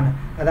കാര്യമാണ്.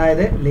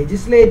 അതായത്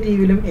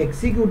ലെജിസ്ലേറ്റീവിലും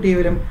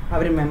എക്സിക്യൂട്ടീവിലും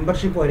അവർ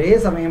മെമ്പർഷിപ്പ് ഒരേ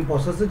സമയം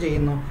പൊസസ്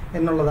ചെയ്യുന്നു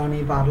എന്നുള്ളതാണ്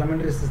ഈ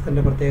പാർലമെൻ്ററി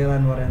സിസ്റ്റത്തിൻ്റെ പ്രത്യേകത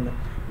എന്ന് പറയുന്നത്.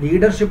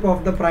 Leadership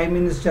of the prime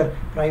minister.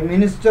 Prime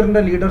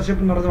മിനിസ്റ്ററിൻ്റെ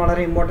leadership എന്ന് പറയുന്നത്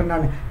വളരെ ഇമ്പോർട്ടൻ്റ്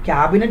ആണ്.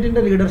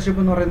 ക്യാബിനറ്റിൻ്റെ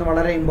ലീഡർഷിപ്പ് എന്ന് പറയുന്നത്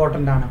വളരെ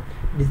ഇമ്പോർട്ടൻ്റ് ആണ്.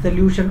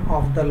 ഡിസൊല്യൂഷൻ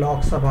ഓഫ് ദ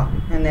ലോക്സഭ,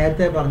 ഞാൻ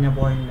നേരത്തെ പറഞ്ഞ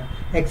പോയിന്റ്.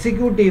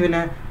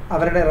 എക്സിക്യൂട്ടീവിന്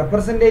അവരുടെ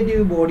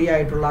റെപ്രസെൻറ്റേറ്റീവ് ബോഡി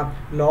ആയിട്ടുള്ള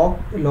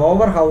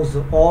lower house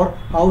or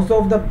house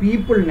of the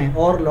പീപ്പിളിനെ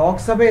or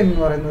Lok Sabha എന്ന്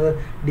പറയുന്നത്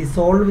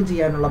ഡിസോൾവ്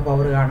ചെയ്യാനുള്ള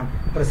പവർ കാണും.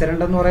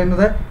 പ്രസിഡന്റ് എന്ന്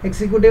പറയുന്നത്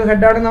executive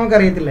ഹെഡാണെന്ന്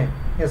നമുക്കറിയത്തില്ലേ?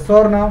 Yes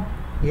or no?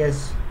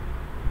 Yes.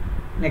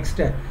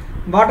 Next,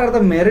 what are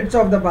the merits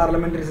of the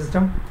parliamentary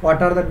system?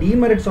 What are the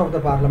demerits of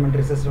the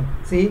parliamentary system?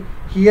 See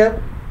here,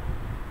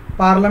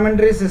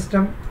 parliamentary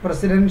system,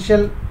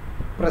 presidential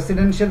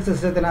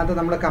സിസ്റ്റത്തിനകത്ത്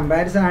നമ്മൾ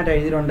comparison ആയിട്ട്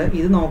എഴുതിയിട്ടുണ്ട്.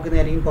 ഇത്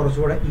നോക്കുന്നതായിരിക്കും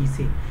കുറച്ചുകൂടെ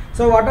easy.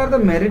 So what are the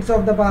merits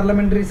of the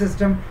parliamentary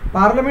system?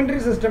 Parliamentary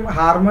system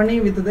harmony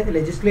with the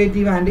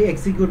legislative and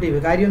executive.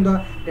 കാര്യം എന്താ,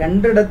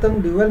 രണ്ടിടത്തും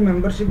dual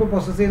membership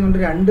process ചെയ്യുന്നുണ്ട്,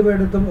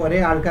 രണ്ടുപേരിടത്തും ഒരേ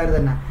ആൾക്കാർ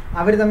തന്നെ.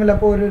 അവർ തമ്മിൽ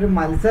അപ്പോൾ ഒരു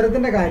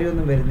മത്സരത്തിൻ്റെ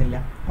കാര്യമൊന്നും വരുന്നില്ല.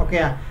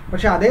 ഓക്കെയാ.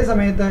 പക്ഷേ അതേ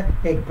സമയത്ത്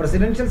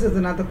പ്രസിഡൻഷ്യൽ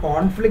സിസ്റ്റത്തിനകത്ത്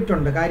കോൺഫ്ലിക്റ്റ്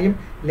ഉണ്ട്. കാര്യം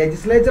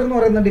ലെജിസ്ലേച്ചർ എന്ന്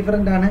പറയുന്നത്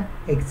ഡിഫറൻ്റ് ആണ്,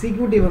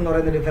 എക്സിക്യൂട്ടീവ് എന്ന്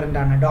പറയുന്നത് ഡിഫറൻ്റ്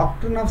ആണ്.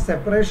 Doctrine of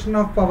separation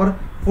of power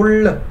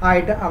full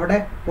ആയിട്ട് അവിടെ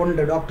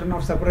ഉണ്ട് doctrine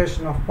of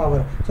separation of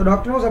power. So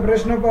doctrine of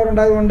separation of power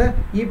ഉണ്ടായതുകൊണ്ട്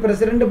ഈ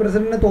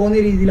പ്രസിഡന്റിന്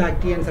തോന്നിയ രീതിയിൽ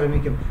ആക്ട് ചെയ്യാൻ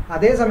ശ്രമിക്കും.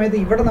 അതേ സമയത്ത്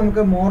ഇവിടെ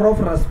നമുക്ക് മോർ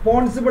ഓഫ്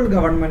റെസ്പോൺസിബിൾ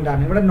ഗവൺമെന്റ്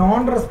ആണ്, ഇവിടെ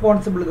നോൺ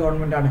റെസ്പോൺസിബിൾ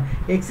ഗവൺമെന്റ് ആണ്.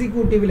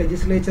 എക്സിക്യൂട്ടീവ്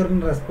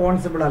ലെജിസ്ലേച്ചറിന്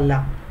റെസ്പോൺസിബിൾ അല്ല.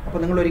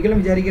 അപ്പോൾ നിങ്ങൾ ഒരിക്കലും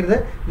വിചാരിക്കരുത്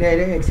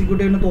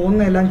എക്സിക്യൂട്ടീവിന്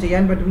തോന്നുന്ന എല്ലാം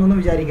ചെയ്യാൻ പറ്റുമെന്ന്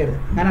വിചാരിക്കരുത്.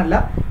 അങ്ങനല്ല,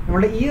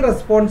 നമ്മുടെ ഈ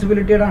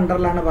റെസ്പോൺസിബിലിറ്റിയുടെ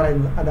അണ്ടറിലാണ്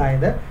പറയുന്നത്.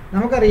 അതായത്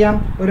നമുക്കറിയാം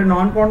ഒരു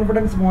നോൺ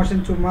കോൺഫിഡൻസ് മോഷൻ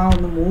ചുമ്മാ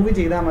ഒന്ന് മൂവ്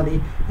ചെയ്താൽ മതി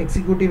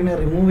എക്സിക്യൂട്ടീവിനെ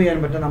റിമൂവ് ചെയ്യാൻ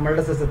പറ്റും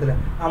നമ്മളുടെ സിസ്റ്റത്തിൽ.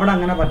 അവിടെ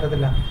അങ്ങനെ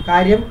പറ്റത്തില്ല.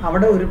 കാര്യം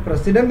അവിടെ ഒരു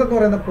പ്രസിഡന്റ് എന്ന്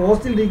പറയുന്ന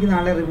പോസ്റ്റിലിരിക്കുന്ന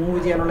ആളെ റിമൂവ്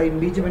ചെയ്യാനുള്ള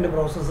ഇംപീച്ച്മെന്റ്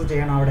പ്രോസസ്സ്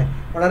ചെയ്യണം. അവിടെ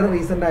വളരെ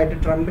റീസെൻ്റ് ആയിട്ട്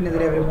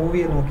ട്രംപിനെതിരെ അവർ മൂവ്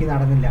ചെയ്ത് നോക്കി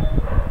നടന്നില്ല.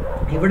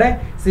 ഇവിടെ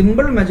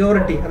സിമ്പിൾ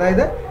മെജോറിറ്റി,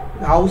 അതായത്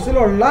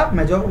ഹൗസിലുള്ള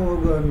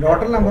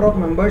ടോട്ടൽ നമ്പർ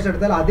ഓഫ് മെമ്പേഴ്സ്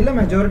എടുത്താൽ അതിലെ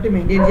മെജോറിറ്റി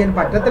മെയിൻറ്റെയിൻ ചെയ്യാൻ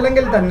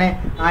പറ്റത്തില്ലെങ്കിൽ തന്നെ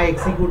ആ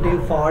എക്സിക്യൂട്ടീവ്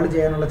ഫാൾ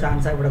ചെയ്യാനുള്ള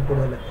ചാൻസാണ് ഇവിടെ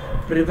കൂടുതൽ.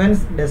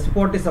 പ്രിവെൻസ്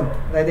ഡെസ്പോട്ടിസം,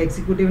 അതായത്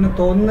എക്സിക്യൂട്ടീവിന്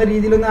തോന്നുന്ന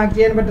രീതിയിലൊന്നും ആക്ട്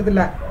ചെയ്യാൻ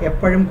പറ്റത്തില്ല.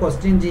 എപ്പോഴും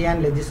ക്വസ്റ്റ്യൻ ചെയ്യാൻ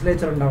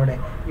ലെജിസ്ലേച്ചർ ഉണ്ട് അവിടെ.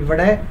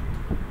 ഇവിടെ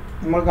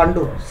നമ്മൾ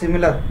കണ്ടു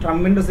സിമിലർ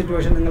ട്രംപിൻ്റെ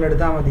സിറ്റുവേഷൻ നിങ്ങൾ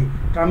എടുത്താൽ മതി.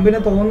 ട്രംപിന്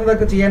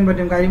തോന്നുന്നതൊക്കെ ചെയ്യാൻ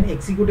പറ്റും. കാര്യം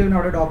എക്സിക്യൂട്ടീവിന്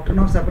അവിടെ doctrine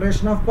of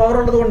separation of power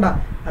ഉള്ളത് കൊണ്ടാണ്.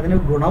 അതിന്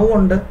ഗുണവും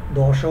ഉണ്ട്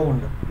ദോഷവും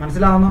ഉണ്ട്.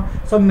 മനസ്സിലാവുന്നു?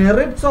 So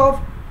merits of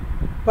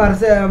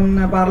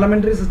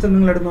parliamentary system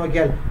നിങ്ങൾ എടുത്ത്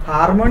നോക്കിയാൽ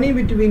harmony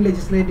between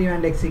legislative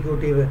and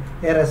executive,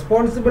 A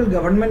responsible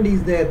government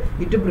is there,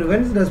 it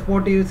prevents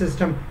ഡെസ്പോട്ടീവ്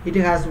system,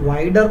 it has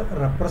wider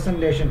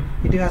representation,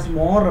 it has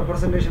more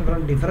representation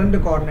from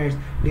different corners,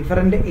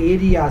 different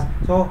areas.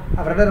 So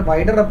അവരുടെ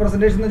wider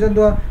representation എന്ന് വെച്ചാൽ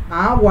എന്തുവാ,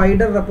 ആ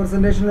wider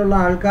റെപ്രസെൻറ്റേഷനിലുള്ള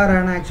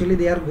ആൾക്കാരാണ് actually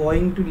they are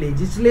going to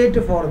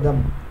legislate for them.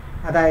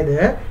 അതായത്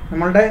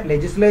നമ്മളുടെ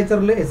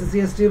ലെജിസ്ലേച്ചറിൽ SC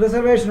ST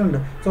reservation ഉണ്ട്.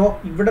 So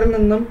ഇവിടെ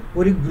നിന്നും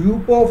ഒരു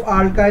ഗ്രൂപ്പ് ഓഫ്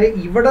ആൾക്കാർ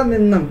ഇവിടെ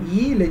നിന്നും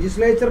ഈ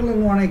ലെജിസ്ലേച്ചറിൽ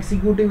നിന്നുമാണ്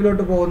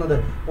എക്സിക്യൂട്ടീവിലോട്ട് പോകുന്നത്.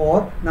 ഓർ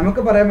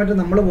നമുക്ക് പറയാൻ പറ്റും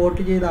നമ്മൾ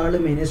വോട്ട് ചെയ്ത ആൾ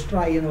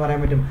മിനിസ്റ്ററായി എന്ന്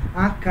പറയാൻ പറ്റും.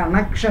 ആ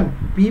connection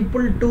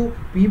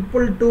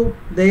people to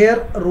their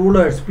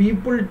rulers,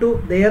 people to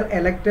their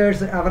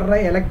electors, അവരുടെ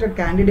എലക്റ്റഡ്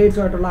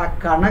കാൻഡിഡേറ്റ്സുമായിട്ടുള്ള ആ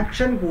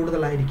കണക്ഷൻ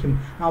കൂടുതലായിരിക്കും.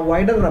 ആ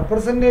വൈഡർ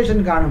റെപ്രസെൻറ്റേഷൻ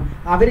കാണും.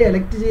 അവരെ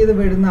എലക്ട് ചെയ്ത്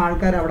വരുന്ന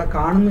ആൾക്കാർ അവിടെ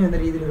കാണുന്നു എന്ന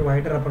രീതിയിൽ ഒരു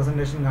വൈഡർ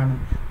റെപ്രസെൻറ്റേഷൻ കാണും.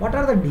 What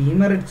are the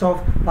demerits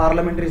of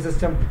parliamentary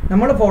system?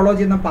 നമ്മൾ ഫോളോ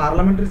ചെയ്യുന്ന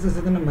പാർലമെന്ററി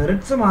സിസ്റ്റത്തിന്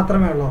മെറിറ്റ്സ്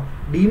മാത്രമേ ഉള്ളൂ,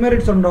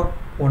 ഡീമെറിറ്റ്സ് ഉണ്ടോ?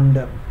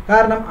 ഉണ്ട്.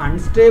 കാരണം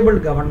അൺസ്റ്റേബിൾ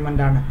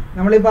ഗവൺമെന്റ് ആണ്.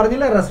 നമ്മൾ ഈ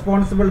പറഞ്ഞില്ല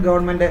റെസ്പോൺസിബിൾ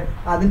ഗവൺമെന്റ്,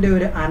 അതിൻ്റെ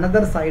ഒരു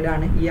അനദർ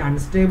സൈഡാണ് ഈ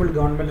അൺസ്റ്റേബിൾ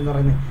ഗവൺമെന്റ് എന്ന്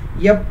പറയുന്നത്.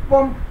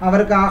 എപ്പം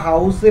അവർക്ക് ആ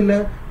ഹൗസിൽ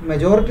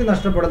മെജോറിറ്റി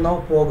നഷ്ടപ്പെടുന്നോ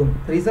പോകും.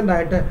 റീസെൻ്റ്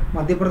ആയിട്ട്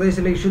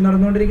മധ്യപ്രദേശിലെ issue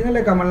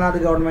നടന്നുകൊണ്ടിരിക്കുന്നല്ലേ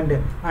Kamal Nath government,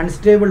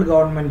 unstable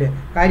government.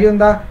 കാര്യം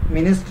എന്താ,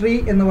 മിനിസ്ട്രി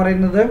എന്ന്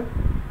പറയുന്നത്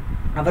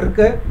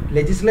അവർക്ക്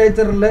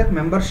ലെജിസ്ലേച്ചറിൽ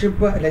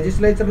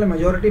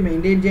മെജോറിറ്റി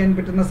മെയിൻറ്റെയിൻ ചെയ്യാൻ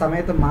പറ്റുന്ന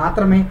സമയത്ത്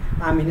മാത്രമേ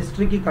ആ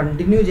മിനിസ്ട്രിക്ക്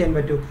കണ്ടിന്യൂ ചെയ്യാൻ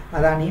പറ്റൂ.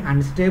 അതാണ് ഈ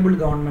അൺസ്റ്റേബിൾ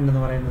ഗവൺമെൻറ്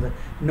എന്ന് പറയുന്നത്.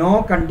 നോ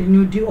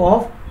കണ്ടിന്യൂറ്റി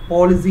ഓഫ്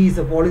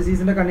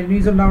പോളിസീസിൻ്റെ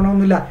കണ്ടിന്യൂസ്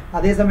ഉണ്ടാവണമെന്നില്ല.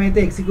 അതേസമയത്ത്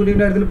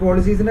എക്സിക്യൂട്ടീവിൻ്റെ കാര്യത്തിൽ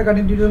പോളിസീസിൻ്റെ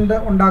കണ്ടിന്യൂസ്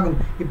ഉണ്ടാകും.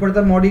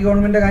 ഇപ്പോഴത്തെ മോഡി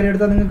ഗവൺമെൻറ്റിൻ്റെ കാര്യം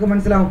എടുത്താൽ നിങ്ങൾക്ക്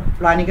മനസ്സിലാവും.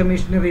 പ്ലാനിംഗ്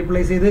കമ്മീഷനെ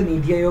റീപ്ലേസ് ചെയ്ത്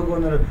നീതി ആയോഗ്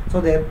വന്നത്. So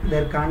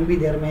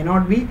there may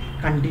not be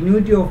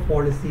continuity of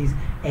policies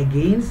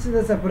against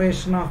the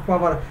separation of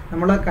power.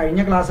 നമ്മൾ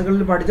കഴിഞ്ഞ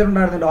ക്ലാസ്സുകളിൽ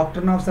പഠിച്ചിട്ടുണ്ടായിരുന്നു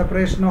doctrine of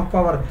separation of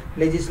power.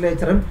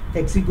 ലെജിസ്ലേച്ചറും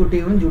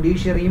എക്സിക്യൂട്ടീവും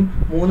ജുഡീഷ്യറിയും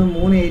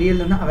മൂന്ന് ഏരിയയിൽ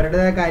നിന്ന്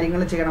അവരുടേതായ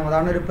കാര്യങ്ങൾ ചെയ്യണം.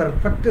 അതാണ് ഒരു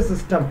പെർഫെക്റ്റ്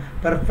സിസ്റ്റം.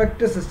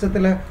 പെർഫെക്റ്റ്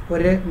സിസ്റ്റത്തിൽ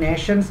ഒരു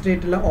നേഷൻ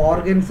സ്റ്റേറ്റിലെ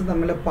ഓർഗൻസ്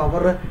തമ്മിൽ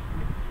പവർ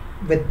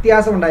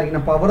വ്യത്യാസം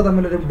ഉണ്ടായിരിക്കണം. പവർ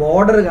തമ്മിലൊരു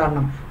ബോർഡർ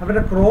കാണണം.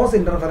 അവരുടെ ക്രോസ്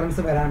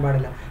ഇൻ്റർഫറൻസ് വരാൻ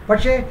പാടില്ല.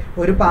 പക്ഷേ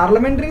ഒരു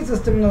പാർലമെൻ്ററി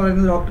സിസ്റ്റം എന്ന്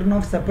പറയുന്നത് doctrine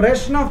of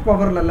separation of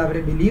പവറിലല്ല our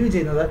believe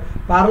ചെയ്യുന്നത്.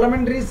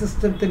 പാർലമെൻ്ററി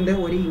സിസ്റ്റത്തിൻ്റെ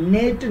ഒരു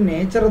ഇന്നേറ്റ്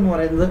നേച്ചർ എന്ന്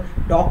പറയുന്നത്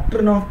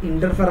ഡോക്ട്രിൻ ഓഫ്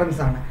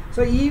ഇൻ്റർഫറൻസ് ആണ്.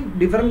 സോ ഈ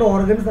ഡിഫറെൻറ്റ്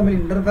ഓർഗൻസ് തമ്മിൽ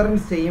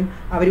ഇൻ്റർഫറൻസ് ചെയ്യും.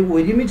 അവർ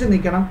ഒരുമിച്ച്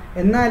നിൽക്കണം.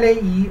 എന്നാലേ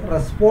ഈ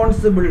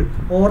റെസ്പോൺസിബിൾ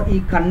ഓർ ഈ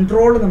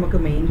കൺട്രോൾ നമുക്ക്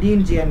മെയിൻറ്റെയിൻ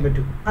ചെയ്യാൻ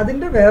പറ്റും.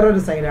 അതിൻ്റെ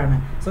വേറൊരു സൈഡാണ്.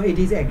 So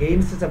it is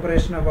against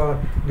separation of power,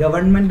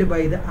 government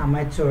by the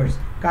അമച്വേഴ്സ്.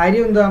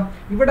 കാര്യം എന്താ,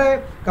 ഇവിടെ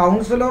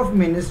കൗൺസിൽ ഓഫ്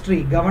മിനിസ്ട്രി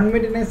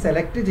ഗവൺമെൻറ്റിനെ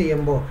സെലക്ട്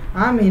ചെയ്യുമ്പോൾ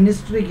ആ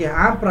മിനിസ്ട്രിക്ക്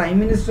ആ പ്രൈം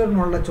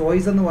മിനിസ്റ്ററിനുള്ള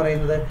ചോയ്സ് എന്ന്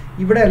പറയുന്നത്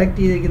ഇവിടെ എലക്ട്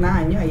ചെയ്തിരിക്കുന്ന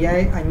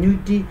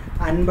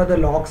 550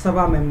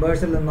 ലോക്സഭാ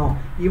മെമ്പേഴ്സിൽ നിന്നോ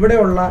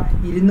ഇവിടെയുള്ള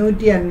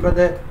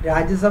 250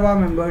 രാജ്യസഭാ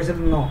മെമ്പേഴ്സിൽ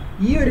നിന്നോ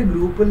ഈ ഒരു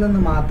ഗ്രൂപ്പിൽ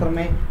നിന്ന്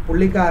മാത്രമേ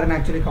പുള്ളിക്കാരൻ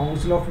ആക്ച്വലി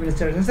കൗൺസിൽ ഓഫ്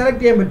മിനിസ്റ്റേഴ്സിനെ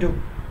സെലക്ട് ചെയ്യാൻ പറ്റൂ.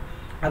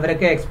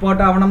 അവരൊക്കെ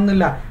എക്സ്പേർട്ട് ആവണം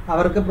എന്നില്ല,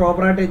 അവർക്ക്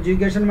പ്രോപ്പറായിട്ട്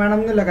എഡ്യൂക്കേഷൻ വേണം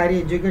എന്നില്ല. കാര്യം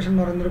എഡ്യൂക്കേഷൻ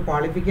എന്ന് പറയുന്നൊരു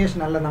ക്വാളിഫിക്കേഷൻ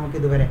അല്ല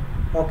നമുക്കിതുവരെ.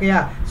 ഓക്കെയാ?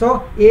 സോ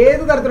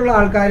ഏത് തരത്തിലുള്ള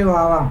ആൾക്കാരും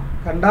ആവാം.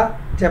 കണ്ട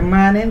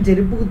ചെമ്മാനയും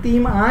ചെരുപ്പ്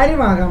കുത്തിയും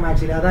ആരുമാകാം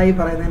ആക്ച്വലി. അതായി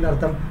പറയുന്നതിൻ്റെ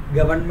അർത്ഥം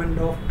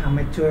ഗവൺമെൻറ് ഓഫ്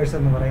അമച്വേഴ്സ്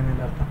എന്ന്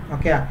പറയുന്നതിൻ്റെ അർത്ഥം.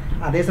 ഓക്കെയാ?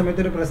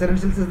 അതേസമയത്ത് ഒരു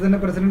പ്രസിഡൻഷ്യൽ സിസ്റ്റത്തിൻ്റെ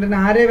പ്രസിഡന്റിന്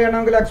ആരെ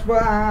വേണമെങ്കിലും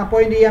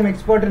അപ്പോയിൻറ്റ് ചെയ്യാം,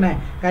 എക്സ്പേർട്ടിനെ.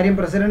 കാര്യം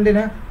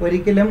പ്രസിഡന്റിന്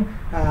ഒരിക്കലും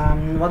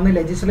വന്ന്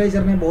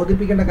ലെജിസ്ലേച്ചറിനെ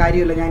ബോധിപ്പിക്കേണ്ട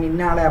കാര്യമില്ല. ഞാൻ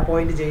ഇന്ന ആളെ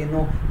അപ്പോയിൻറ്റ്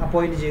ചെയ്യുന്നു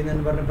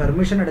എന്ന് പറഞ്ഞ്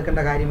പെർമിഷൻ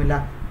എടുക്കേണ്ട കാര്യമില്ല.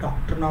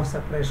 Doctrine of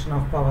separation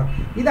of power.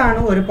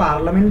 ഇതാണ് ഒരു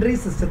പാർലമെൻ്ററി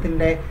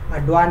സിസ്റ്റത്തിൻ്റെ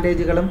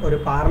അഡ്വാൻറ്റേജുകളും ഒരു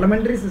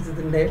പാർലമെൻ്ററി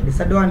സിസ്റ്റത്തിൻ്റെ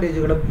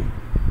ഡിസഡ്വാൻറ്റേജുകളും.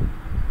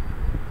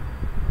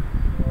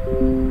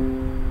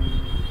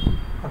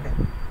 Okay.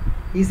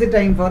 Is it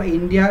time for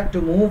India to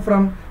move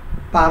from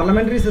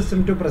parliamentary system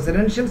to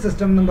presidential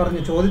system എന്ന്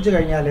പറഞ്ഞ് ചോദിച്ചു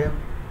കഴിഞ്ഞാൽ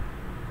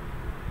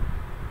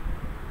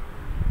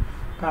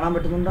കാണാൻ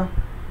പറ്റുന്നുണ്ടോ?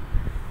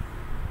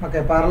 ഓക്കെ,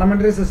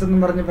 പാർലമെൻ്ററി സിസ്റ്റം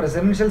എന്ന് പറഞ്ഞ്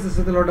പ്രസിഡൻഷ്യൽ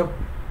സിസ്റ്റത്തിലോട്ട്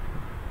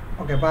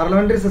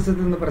പാർലമെൻ്ററി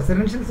സിസ്റ്റത്തിൽ നിന്ന്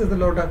പ്രസിഡൻഷ്യൽ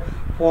സിസ്റ്റത്തിലോട്ട്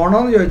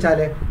പോകണമെന്ന് ചോദിച്ചാൽ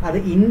അത്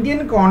ഇന്ത്യൻ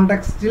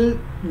കോണ്ടെക്സ്റ്റിൽ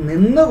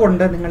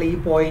നിന്നുകൊണ്ട് നിങ്ങൾ ഈ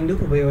പോയിന്റ്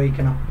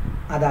ഉപയോഗിക്കണം.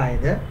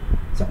 അതായത്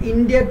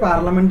ഇന്ത്യൻ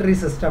പാർലമെൻ്ററി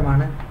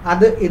സിസ്റ്റമാണ്,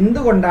 അത്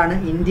എന്തുകൊണ്ടാണ്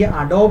ഇന്ത്യ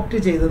അഡോപ്റ്റ്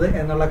ചെയ്തത്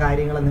എന്നുള്ള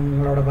കാര്യങ്ങൾ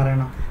നിങ്ങളോട്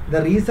പറയണം.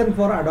 The reason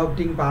for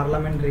adopting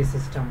parliamentary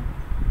system.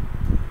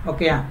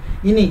 ഓക്കെയാ.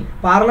 ഇനി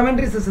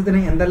പാർലമെൻ്ററി സിസ്റ്റത്തിന്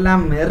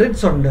എന്തെല്ലാം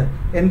മെറിറ്റ്സ് ഉണ്ട്,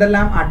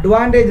 എന്തെല്ലാം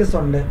അഡ്വാൻറ്റേജസ്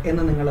ഉണ്ട്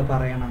എന്ന് നിങ്ങൾ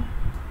പറയണം.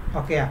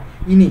 ഓക്കെയാ.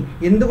 ഇനി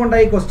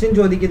എന്തുകൊണ്ടാണ് ഈ ക്വസ്റ്റ്യൻ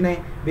ചോദിക്കുന്നത്?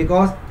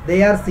 Because they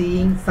are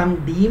seeing some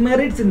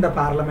demerits in the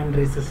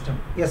parliamentary system.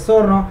 Yes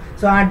or no?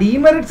 So ആ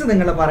ഡീമെറിറ്റ്സ്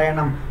നിങ്ങൾ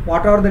പറയണം.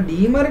 What are the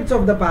demerits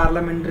of the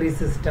parliamentary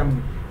system?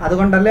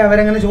 അതുകൊണ്ടല്ലേ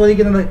അവരങ്ങനെ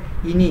ചോദിക്കുന്നത്.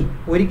 ഇനി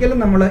ഒരിക്കലും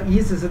നമ്മൾ ഈ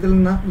സിസ്റ്റത്തിൽ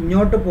നിന്ന്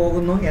ഇങ്ങോട്ട്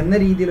പോകുന്നു എന്ന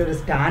രീതിയിൽ ഒരു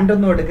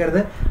സ്റ്റാൻഡൊന്നും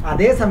എടുക്കരുത്.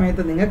 അതേ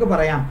സമയത്ത് നിങ്ങൾക്ക്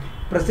പറയാം,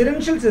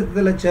 പ്രസിഡൻഷ്യൽ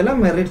സിസ്റ്റത്തിലെ ചില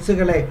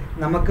മെറിറ്റ്സുകളെ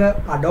നമുക്ക്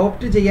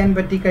അഡോപ്റ്റ് ചെയ്യാൻ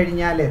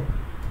പറ്റിക്കഴിഞ്ഞാൽ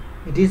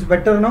it is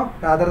better no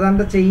rather than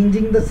the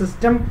changing the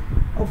system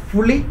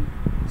fully.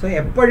 So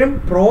എപ്പോഴും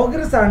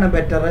പ്രോഗ്രസ് ആണ്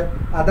ബെറ്റർ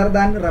അതർ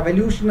ദാൻ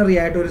റെവല്യൂഷണറി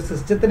ആയിട്ട് ഒരു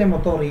സിസ്റ്റത്തിനെ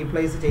മൊത്തം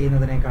റീപ്ലേസ്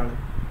ചെയ്യുന്നതിനേക്കാൾ.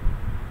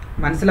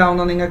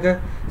 മനസ്സിലാവുന്നോ നിങ്ങൾക്ക്?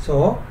 സോ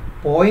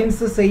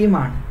പോയിന്റ്സ് സെയിം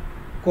ആണ്.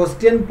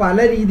 ക്വസ്റ്റ്യൻ പല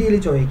രീതിയിൽ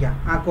ചോദിക്കാം.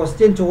 ആ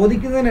ക്വസ്റ്റ്യൻ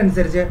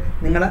ചോദിക്കുന്നതിനനുസരിച്ച്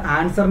നിങ്ങൾ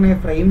ആൻസറിനെ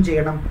ഫ്രെയിം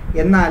ചെയ്യണം,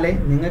 എന്നാലേ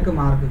നിങ്ങൾക്ക്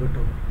മാർക്ക്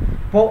കിട്ടൂ.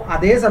 അപ്പോൾ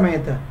അതേ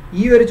സമയത്ത്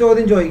ഈ ഒരു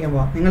ചോദ്യം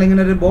ചോദിക്കുമ്പോൾ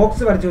നിങ്ങളിങ്ങനെ ഒരു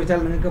ബോക്സ് വരച്ച് വെച്ചാൽ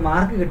നിങ്ങൾക്ക്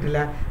മാർക്ക് കിട്ടില്ല.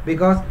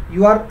 Because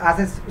you are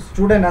as A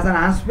student, as an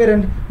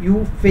aspirant, U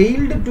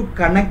failed to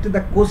connect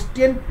the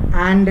question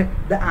and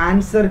the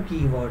answer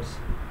keywords.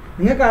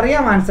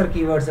 നിങ്ങൾക്കറിയാം ആൻസർ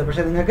കീവേഡ്സ്,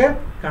 പക്ഷെ നിങ്ങൾക്ക്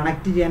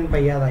കണക്ട് ചെയ്യാൻ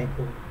വയ്യാതായി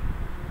പോകും.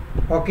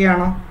 ഓക്കെ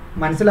ആണോ?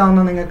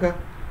 മനസ്സിലാവുന്നോ നിങ്ങൾക്ക്?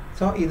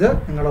 സോ ഇത്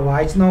നിങ്ങൾ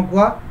വായിച്ച്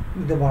നോക്കുക.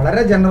 ഇത്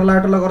വളരെ ജനറൽ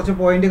ആയിട്ടുള്ള കുറച്ച്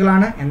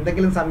പോയിന്റുകളാണ്.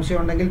 എന്തെങ്കിലും സംശയം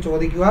ഉണ്ടെങ്കിൽ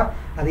ചോദിക്കുക.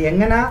 അത്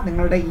എങ്ങനെയാണ്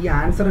നിങ്ങളുടെ ഈ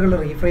ആൻസറുകൾ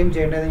റീഫ്രെയിം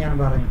ചെയ്യേണ്ടതെന്ന് ഞാൻ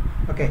പറഞ്ഞു.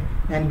 ഓക്കെ,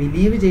 ഞാൻ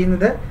ബിലീവ്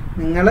ചെയ്യുന്നത്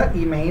നിങ്ങൾ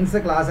ഈ മെയിൻസ്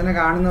ക്ലാസ്സിനെ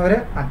കാണുന്നവർ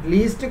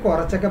അറ്റ്ലീസ്റ്റ്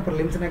കുറച്ചൊക്കെ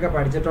പ്രിലിംസിനൊക്കെ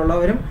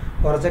പഠിച്ചിട്ടുള്ളവരും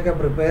കുറച്ചൊക്കെ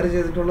പ്രിപ്പയർ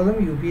ചെയ്തിട്ടുള്ളതും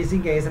UPSC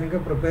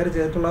കേസിനൊക്കെ പ്രിപ്പയർ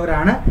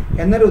ചെയ്തിട്ടുള്ളവരാണ്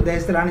എന്നൊരു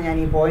ഉദ്ദേശത്തിലാണ് ഞാൻ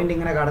ഈ പോയിന്റ്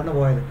ഇങ്ങനെ കടന്നു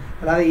പോയത്.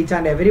 അല്ലാതെ each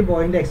and every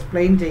point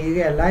explain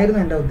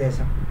ചെയ്യുകയല്ലായിരുന്നു എൻ്റെ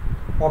ഉദ്ദേശം.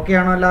 ഓക്കെ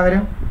ആണോ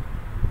എല്ലാവരും?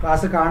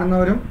 ക്ലാസ്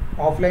കാണുന്നവരും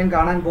ഓഫ്ലൈൻ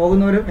കാണാൻ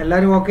പോകുന്നവരും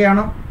എല്ലാവരും ഓക്കെ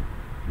ആണോ?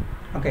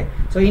 Okay.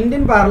 So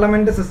Indian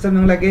parliament system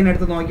നിങ്ങൾ അഗെയിൻ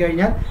എടുത്ത്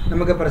നോക്കിക്കഴിഞ്ഞാൽ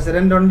നമുക്ക്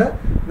പ്രസിഡൻ്റ് ഉണ്ട്,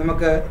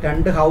 നമുക്ക്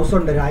 2 ഹൗസ്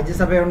ഉണ്ട്,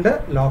 രാജ്യസഭയുണ്ട്,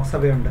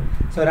 ലോക്സഭയുണ്ട്.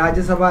 സോ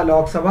രാജ്യസഭ,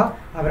 ലോക്സഭ,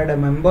 അവരുടെ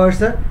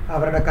മെമ്പേഴ്സ്,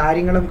 അവരുടെ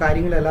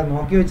കാര്യങ്ങളും എല്ലാം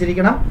നോക്കി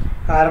വെച്ചിരിക്കണം.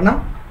 കാരണം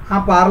ആ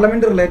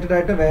പാർലമെൻറ്റ് റിലേറ്റഡ്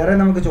ആയിട്ട് വേറെ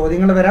നമുക്ക്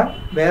ചോദ്യങ്ങൾ വരാം,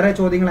 വേറെ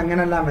ചോദ്യങ്ങൾ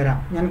എങ്ങനെയെല്ലാം വരാം.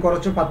 ഞാൻ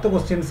കുറച്ച് 10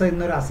 ക്വസ്റ്റ്യൻസ്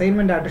ഇന്നൊരു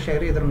അസൈൻമെൻ്റ് ആയിട്ട്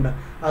ഷെയർ ചെയ്തിട്ടുണ്ട്,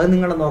 അത്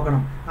നിങ്ങൾ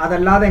നോക്കണം.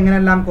 അതല്ലാതെ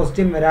എങ്ങനെയെല്ലാം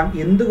ക്വസ്റ്റ്യൻ വരാം,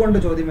 എന്തുകൊണ്ട്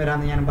ചോദ്യം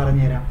വരാമെന്ന് ഞാൻ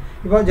പറഞ്ഞുതരാം.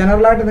 ഇപ്പോൾ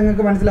ജനറലായിട്ട്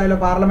നിങ്ങൾക്ക് മനസ്സിലായല്ലോ,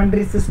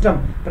 പാർലമെൻ്ററി സിസ്റ്റം,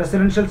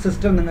 പ്രസിഡൻഷ്യൽ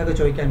സിസ്റ്റം നിങ്ങൾക്ക്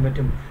ചോദിക്കാൻ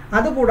പറ്റും.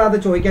 അതുകൂടാതെ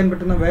ചോദിക്കാൻ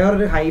പറ്റുന്ന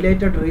വേറൊരു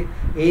ഹൈലൈറ്റഡ്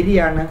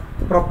ഏരിയ ആണ്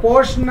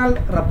പ്രൊപ്പോർഷണൽ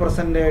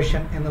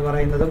റെപ്രസെൻറ്റേഷൻ എന്ന്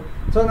പറയുന്നതും.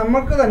 സോ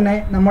നമുക്ക് തന്നെ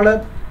നമ്മൾ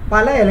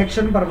പല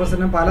എലക്ഷൻ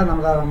പർപ്പസിനും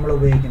നമ്മൾ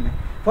ഉപയോഗിക്കുന്നത്.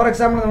 ഫോർ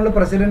എക്സാമ്പിൾ നമ്മൾ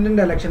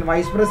പ്രസിഡൻറ്റിൻ്റെ എലക്ഷൻ,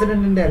 വൈസ്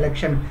പ്രസിഡൻറ്റിൻ്റെ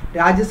എലക്ഷൻ,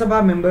 രാജ്യസഭാ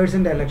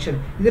മെമ്പേഴ്സിൻ്റെ എലക്ഷൻ,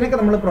 ഇതിനൊക്കെ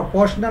നമ്മൾ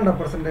പ്രൊപ്പോർഷണൽ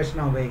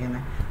റെപ്രസെൻറ്റേഷനാണ്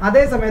ഉപയോഗിക്കുന്നത്.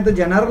 അതേ സമയത്ത്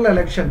general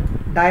election,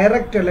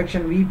 direct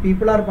election,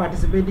 people are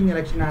participating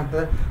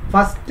ഇലക്ഷനകത്ത്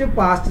first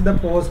past the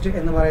post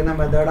എന്ന് പറയുന്ന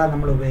മെത്തേഡാണ്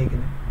നമ്മൾ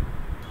ഉപയോഗിക്കുന്നത്.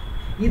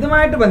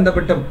 ഇതുമായിട്ട്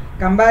ബന്ധപ്പെട്ടും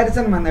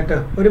കമ്പാരിസൺ വന്നിട്ട്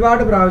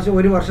ഒരുപാട് പ്രാവശ്യം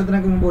ഒരു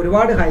വർഷത്തിനൊക്കെ മുമ്പ്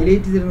ഒരുപാട്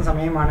ഹൈലൈറ്റ് ചെയ്തിരുന്ന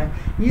സമയമാണ്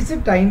is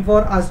it time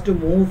for us to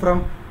move from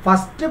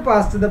first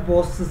past the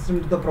post system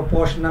to the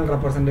proportional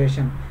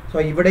representation. So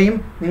ഇവിടെയും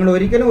നിങ്ങൾ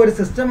ഒരിക്കലും ഒരു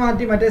സിസ്റ്റം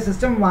മാറ്റി മറ്റേ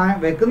സിസ്റ്റം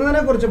വെക്കുന്നതിനെ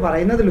കുറിച്ച്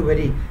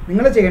പറയുന്നതിലുപരി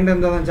നിങ്ങൾ ചെയ്യേണ്ടത്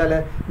എന്താണെന്ന് വെച്ചാൽ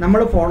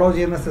നമ്മൾ ഫോളോ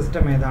ചെയ്യുന്ന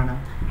സിസ്റ്റം ഏതാണ്,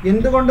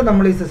 എന്തുകൊണ്ട്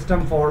നമ്മൾ ഈ സിസ്റ്റം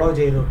ഫോളോ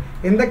ചെയ്തു,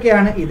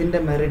 എന്തൊക്കെയാണ് ഇതിൻ്റെ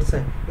മെറിറ്റ്സ്,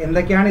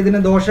 എന്തൊക്കെയാണ്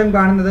ഇതിന് ദോഷം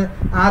കാണുന്നത്,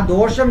 ആ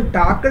ദോഷം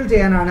ടാക്കിൾ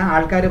ചെയ്യാനാണ്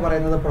ആൾക്കാർ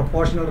പറയുന്നത്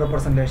പ്രൊപ്പോർഷണൽ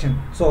റെപ്രസെൻറ്റേഷൻ.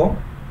 സോ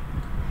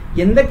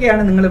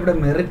എന്തൊക്കെയാണ് നിങ്ങളിവിടെ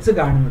മെറിറ്റ്സ്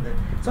കാണുന്നത്.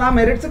 സോ ആ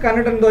മെറിറ്റ്സ്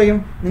കണ്ടിട്ട് എന്തോ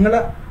ചെയ്യും,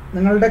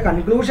 നിങ്ങളുടെ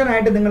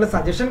കൺക്ലൂഷനായിട്ട് നിങ്ങൾ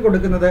സജഷൻ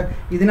കൊടുക്കുന്നത്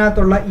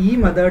ഇതിനകത്തുള്ള ഈ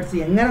മെത്തേഡ്സ്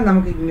എങ്ങനെ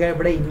നമുക്ക്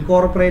ഇവിടെ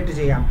ഇൻകോർപ്പറേറ്റ്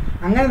ചെയ്യാം,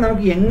 അങ്ങനെ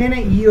നമുക്ക് എങ്ങനെ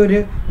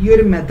ഈ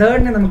ഒരു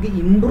മെത്തേഡിനെ നമുക്ക്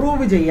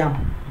ഇംപ്രൂവ് ചെയ്യാം.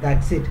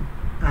 ദാറ്റ്സ് ഇറ്റ്,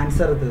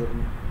 ആൻസർ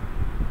തീർന്നു.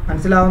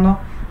 മനസ്സിലാവുന്നോ?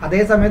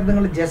 അതേ സമയത്ത്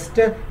നിങ്ങൾ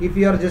if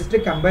you are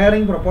just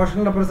comparing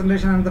proportional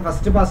representation and the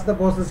first past the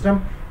post system,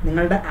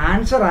 നിങ്ങളുടെ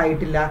ആൻസർ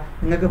ആയിട്ടില്ല,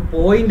 നിങ്ങൾക്ക്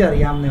പോയിന്റ്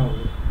അറിയാവുന്നേ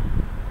ഉള്ളൂ.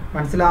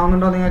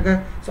 മനസ്സിലാവുന്നുണ്ടോ നിങ്ങൾക്ക്?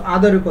 സോ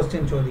അതൊരു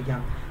ക്വസ്റ്റ്യൻ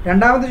ചോദിക്കാം.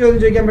 രണ്ടാമത്തെ ചോദ്യം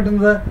ചോദിക്കാൻ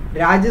പറ്റുന്നത്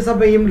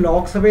രാജ്യസഭയും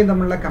ലോക്സഭയും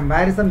തമ്മിലുള്ള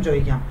കമ്പാരിസൺ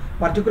ചോദിക്കാം,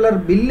 പർട്ടിക്കുലർ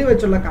ബില്ല്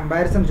വെച്ചുള്ള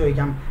കമ്പാരിസൺ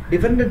ചോദിക്കാം,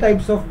 ഡിഫറെൻറ്റ്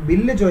ടൈപ്സ് ഓഫ്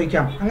ബില്ല്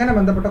ചോദിക്കാം. അങ്ങനെ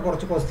ബന്ധപ്പെട്ട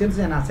കുറച്ച് ക്വസ്റ്റ്യൻസ്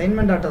ഞാൻ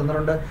അസൈൻമെൻ്റ് ആയിട്ട്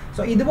തന്നിട്ടുണ്ട്.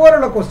 സോ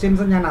ഇതുപോലുള്ള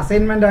ക്വസ്റ്റ്യൻസ് ഞാൻ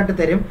അസൈൻമെൻ്റ് ആയിട്ട്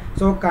തരും.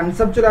 സോ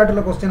കൺസെപ്ച്വൽ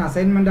ആയിട്ടുള്ള ക്വസ്റ്റ്യൻ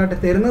അസൈൻമെൻ്റ് ആയിട്ട്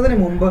തരുന്നതിന്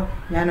മുമ്പ്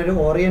ഞാനൊരു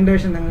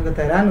ഓറിയൻറ്റേഷൻ നിങ്ങൾക്ക്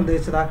തരാൻ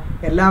ഉദ്ദേശിച്ചതാണ്.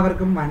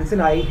 എല്ലാവർക്കും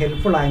മനസ്സിലായി,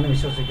 ഹെൽപ്ഫുൾ ആയെന്ന്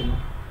വിശ്വസിക്കുന്നു.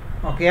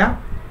 ഓക്കെയാ?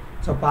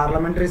 സോ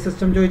പാർലമെൻ്ററി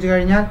സിസ്റ്റം ചോദിച്ചു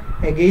കഴിഞ്ഞാൽ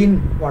എഗെയിൻ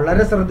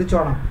വളരെ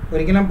ശ്രദ്ധിച്ചോണം.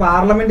 ഒരിക്കലും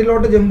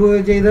പാർലമെൻറ്റിലോട്ട് ജമ്പ്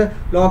ചെയ്ത്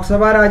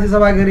ലോക്സഭ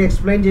രാജ്യസഭ കയറി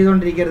എക്സ്പ്ലെയിൻ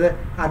ചെയ്തുകൊണ്ടിരിക്കരുത്.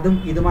 അതും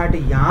ഇതുമായിട്ട്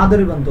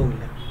യാതൊരു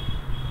ബന്ധവുമില്ല.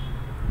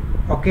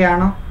 ഓക്കെ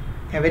ആണോ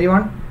എവരി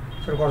വൺ?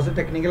 സോ കുറച്ച്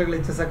ടെക്നിക്കൽ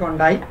ഗ്ലിച്ചസ് ഒക്കെ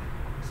ഉണ്ടായി.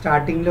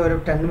 സ്റ്റാർട്ടിങ്ങിൽ ഒരു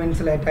 10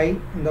 മിനിറ്റ്സ് ലേറ്റായി,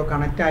 എന്തോ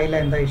കണക്റ്റ് ആയില്ല,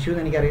 എന്താ ഇഷ്യൂ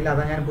എന്ന് എനിക്കറിയില്ല.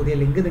 അതാണ് ഞാൻ പുതിയ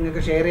ലിങ്ക്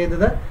നിങ്ങൾക്ക് ഷെയർ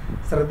ചെയ്തത്.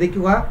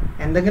 ശ്രദ്ധിക്കുക.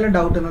 എന്തെങ്കിലും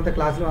ഡൗട്ട് ഇന്നത്തെ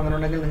ക്ലാസ്സിൽ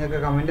വന്നിട്ടുണ്ടെങ്കിൽ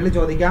നിങ്ങൾക്ക് കമൻറ്റിൽ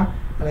ചോദിക്കാം,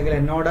 അല്ലെങ്കിൽ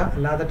എന്നോട്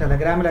അല്ലാതെ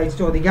ടെലഗ്രാമിൽ അയച്ച്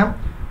ചോദിക്കാം.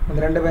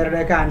 1-2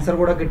 പേരുടെയൊക്കെ ആൻസർ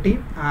കൂടെ കിട്ടി.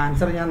 ആ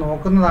ആൻസർ ഞാൻ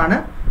നോക്കുന്നതാണ്,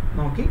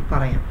 നോക്കി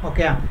പറയാം.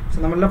 ഓക്കെ. സോ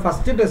നമ്മളുടെ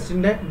ഫസ്റ്റ്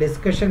ടെസ്റ്റിൻ്റെ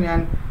ഡിസ്കഷൻ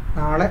ഞാൻ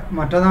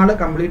മറ്റന്നാൾ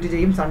കംപ്ലീറ്റ്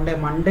ചെയ്യും.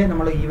 മൺഡേ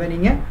നമ്മൾ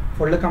ഈവനിങ്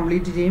ഫുള്ള്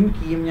കംപ്ലീറ്റ് ചെയ്യും.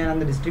 കീയും ഞാൻ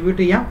അന്ന് ഡിസ്ട്രിബ്യൂട്ട്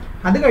ചെയ്യാം.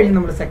 അത് കഴിഞ്ഞ്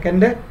നമ്മൾ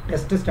സെക്കൻഡ്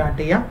ടെസ്റ്റ് സ്റ്റാർട്ട്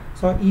ചെയ്യാം.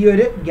 സോ ഈ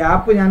ഒരു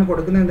ഗ്യാപ്പ് ഞാൻ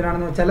കൊടുക്കുന്നത്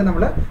എന്തിനാണെന്ന് വെച്ചാൽ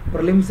നമ്മൾ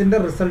പ്രിലിംസിൻ്റെ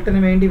റിസൾട്ടിന്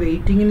വേണ്ടി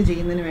വെയിറ്റിങ്ങിന്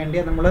ചെയ്യുന്നതിന്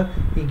വേണ്ടിയാണ് നമ്മൾ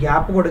ഈ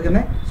ഗ്യാപ്പ്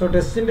കൊടുക്കുന്നത്. സോ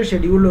ടെസ്റ്റിൻ്റെ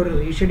ഷെഡ്യൂളിൽ ഒരു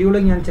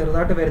റീഷെഡ്യൂളിങ് ഞാൻ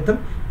ചെറുതായിട്ട് വരുത്തും.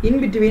 ഇൻ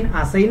ബിറ്റ്വീൻ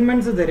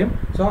അസൈൻമെൻറ്റ്സ് തരും.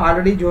 സോ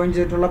ആൾറെഡി ജോയിൻ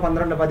ചെയ്തിട്ടുള്ള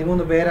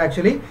 13 പേര്,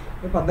 ആക്ച്വലി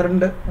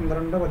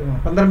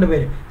 12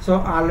 പേര്. സോ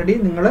ആൾറെഡി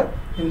നിങ്ങൾ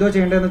എന്തോ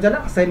ചെയ്യേണ്ടതെന്ന് വെച്ചാൽ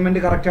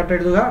അസൈൻമെൻറ്റ് കറക്റ്റായിട്ട്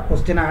എഴുതുക,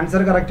 ക്വസ്റ്റ്യൻ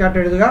ആൻസർ കറക്റ്റായിട്ട്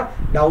എഴുതുക,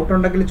 ഡൗട്ട്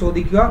ഉണ്ടെങ്കിൽ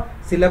ചോദിക്കുക,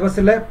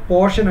 സിലബസിലെ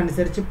പോർഷൻ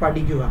അനുസരിച്ച്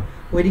പഠിക്കുക.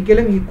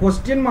 ഒരിക്കലും ഈ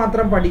ക്വസ്റ്റ്യൻ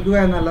മാത്രം പഠിക്കുക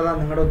എന്നുള്ളതാണ്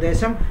നിങ്ങളുടെ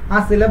ഉദ്ദേശം. ആ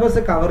സിലബസ്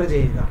കവർ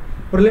ചെയ്യുക.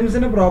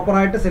 പ്രിലിംസിന്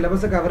പ്രോപ്പറായിട്ട്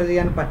സിലബസ് കവർ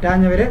ചെയ്യാൻ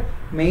പറ്റാഞ്ഞവർ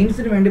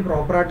മെയിൻസിന് വേണ്ടി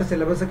പ്രോപ്പറായിട്ട്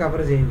സിലബസ്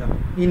കവർ ചെയ്യുക.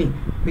 ഇനി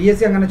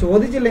PSC അങ്ങനെ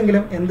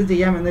ചോദിച്ചില്ലെങ്കിലും എന്ത്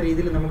ചെയ്യാം എന്ന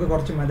രീതിയിൽ നമുക്ക്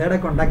കുറച്ച്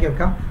മെത്തേഡൊക്കെ ഉണ്ടാക്കി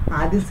വെക്കാം.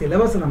 ആദ്യം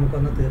സിലബസ്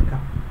നമുക്കൊന്ന്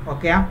തീർക്കാം.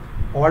 Okay.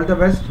 All the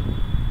best.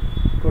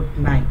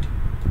 Good night.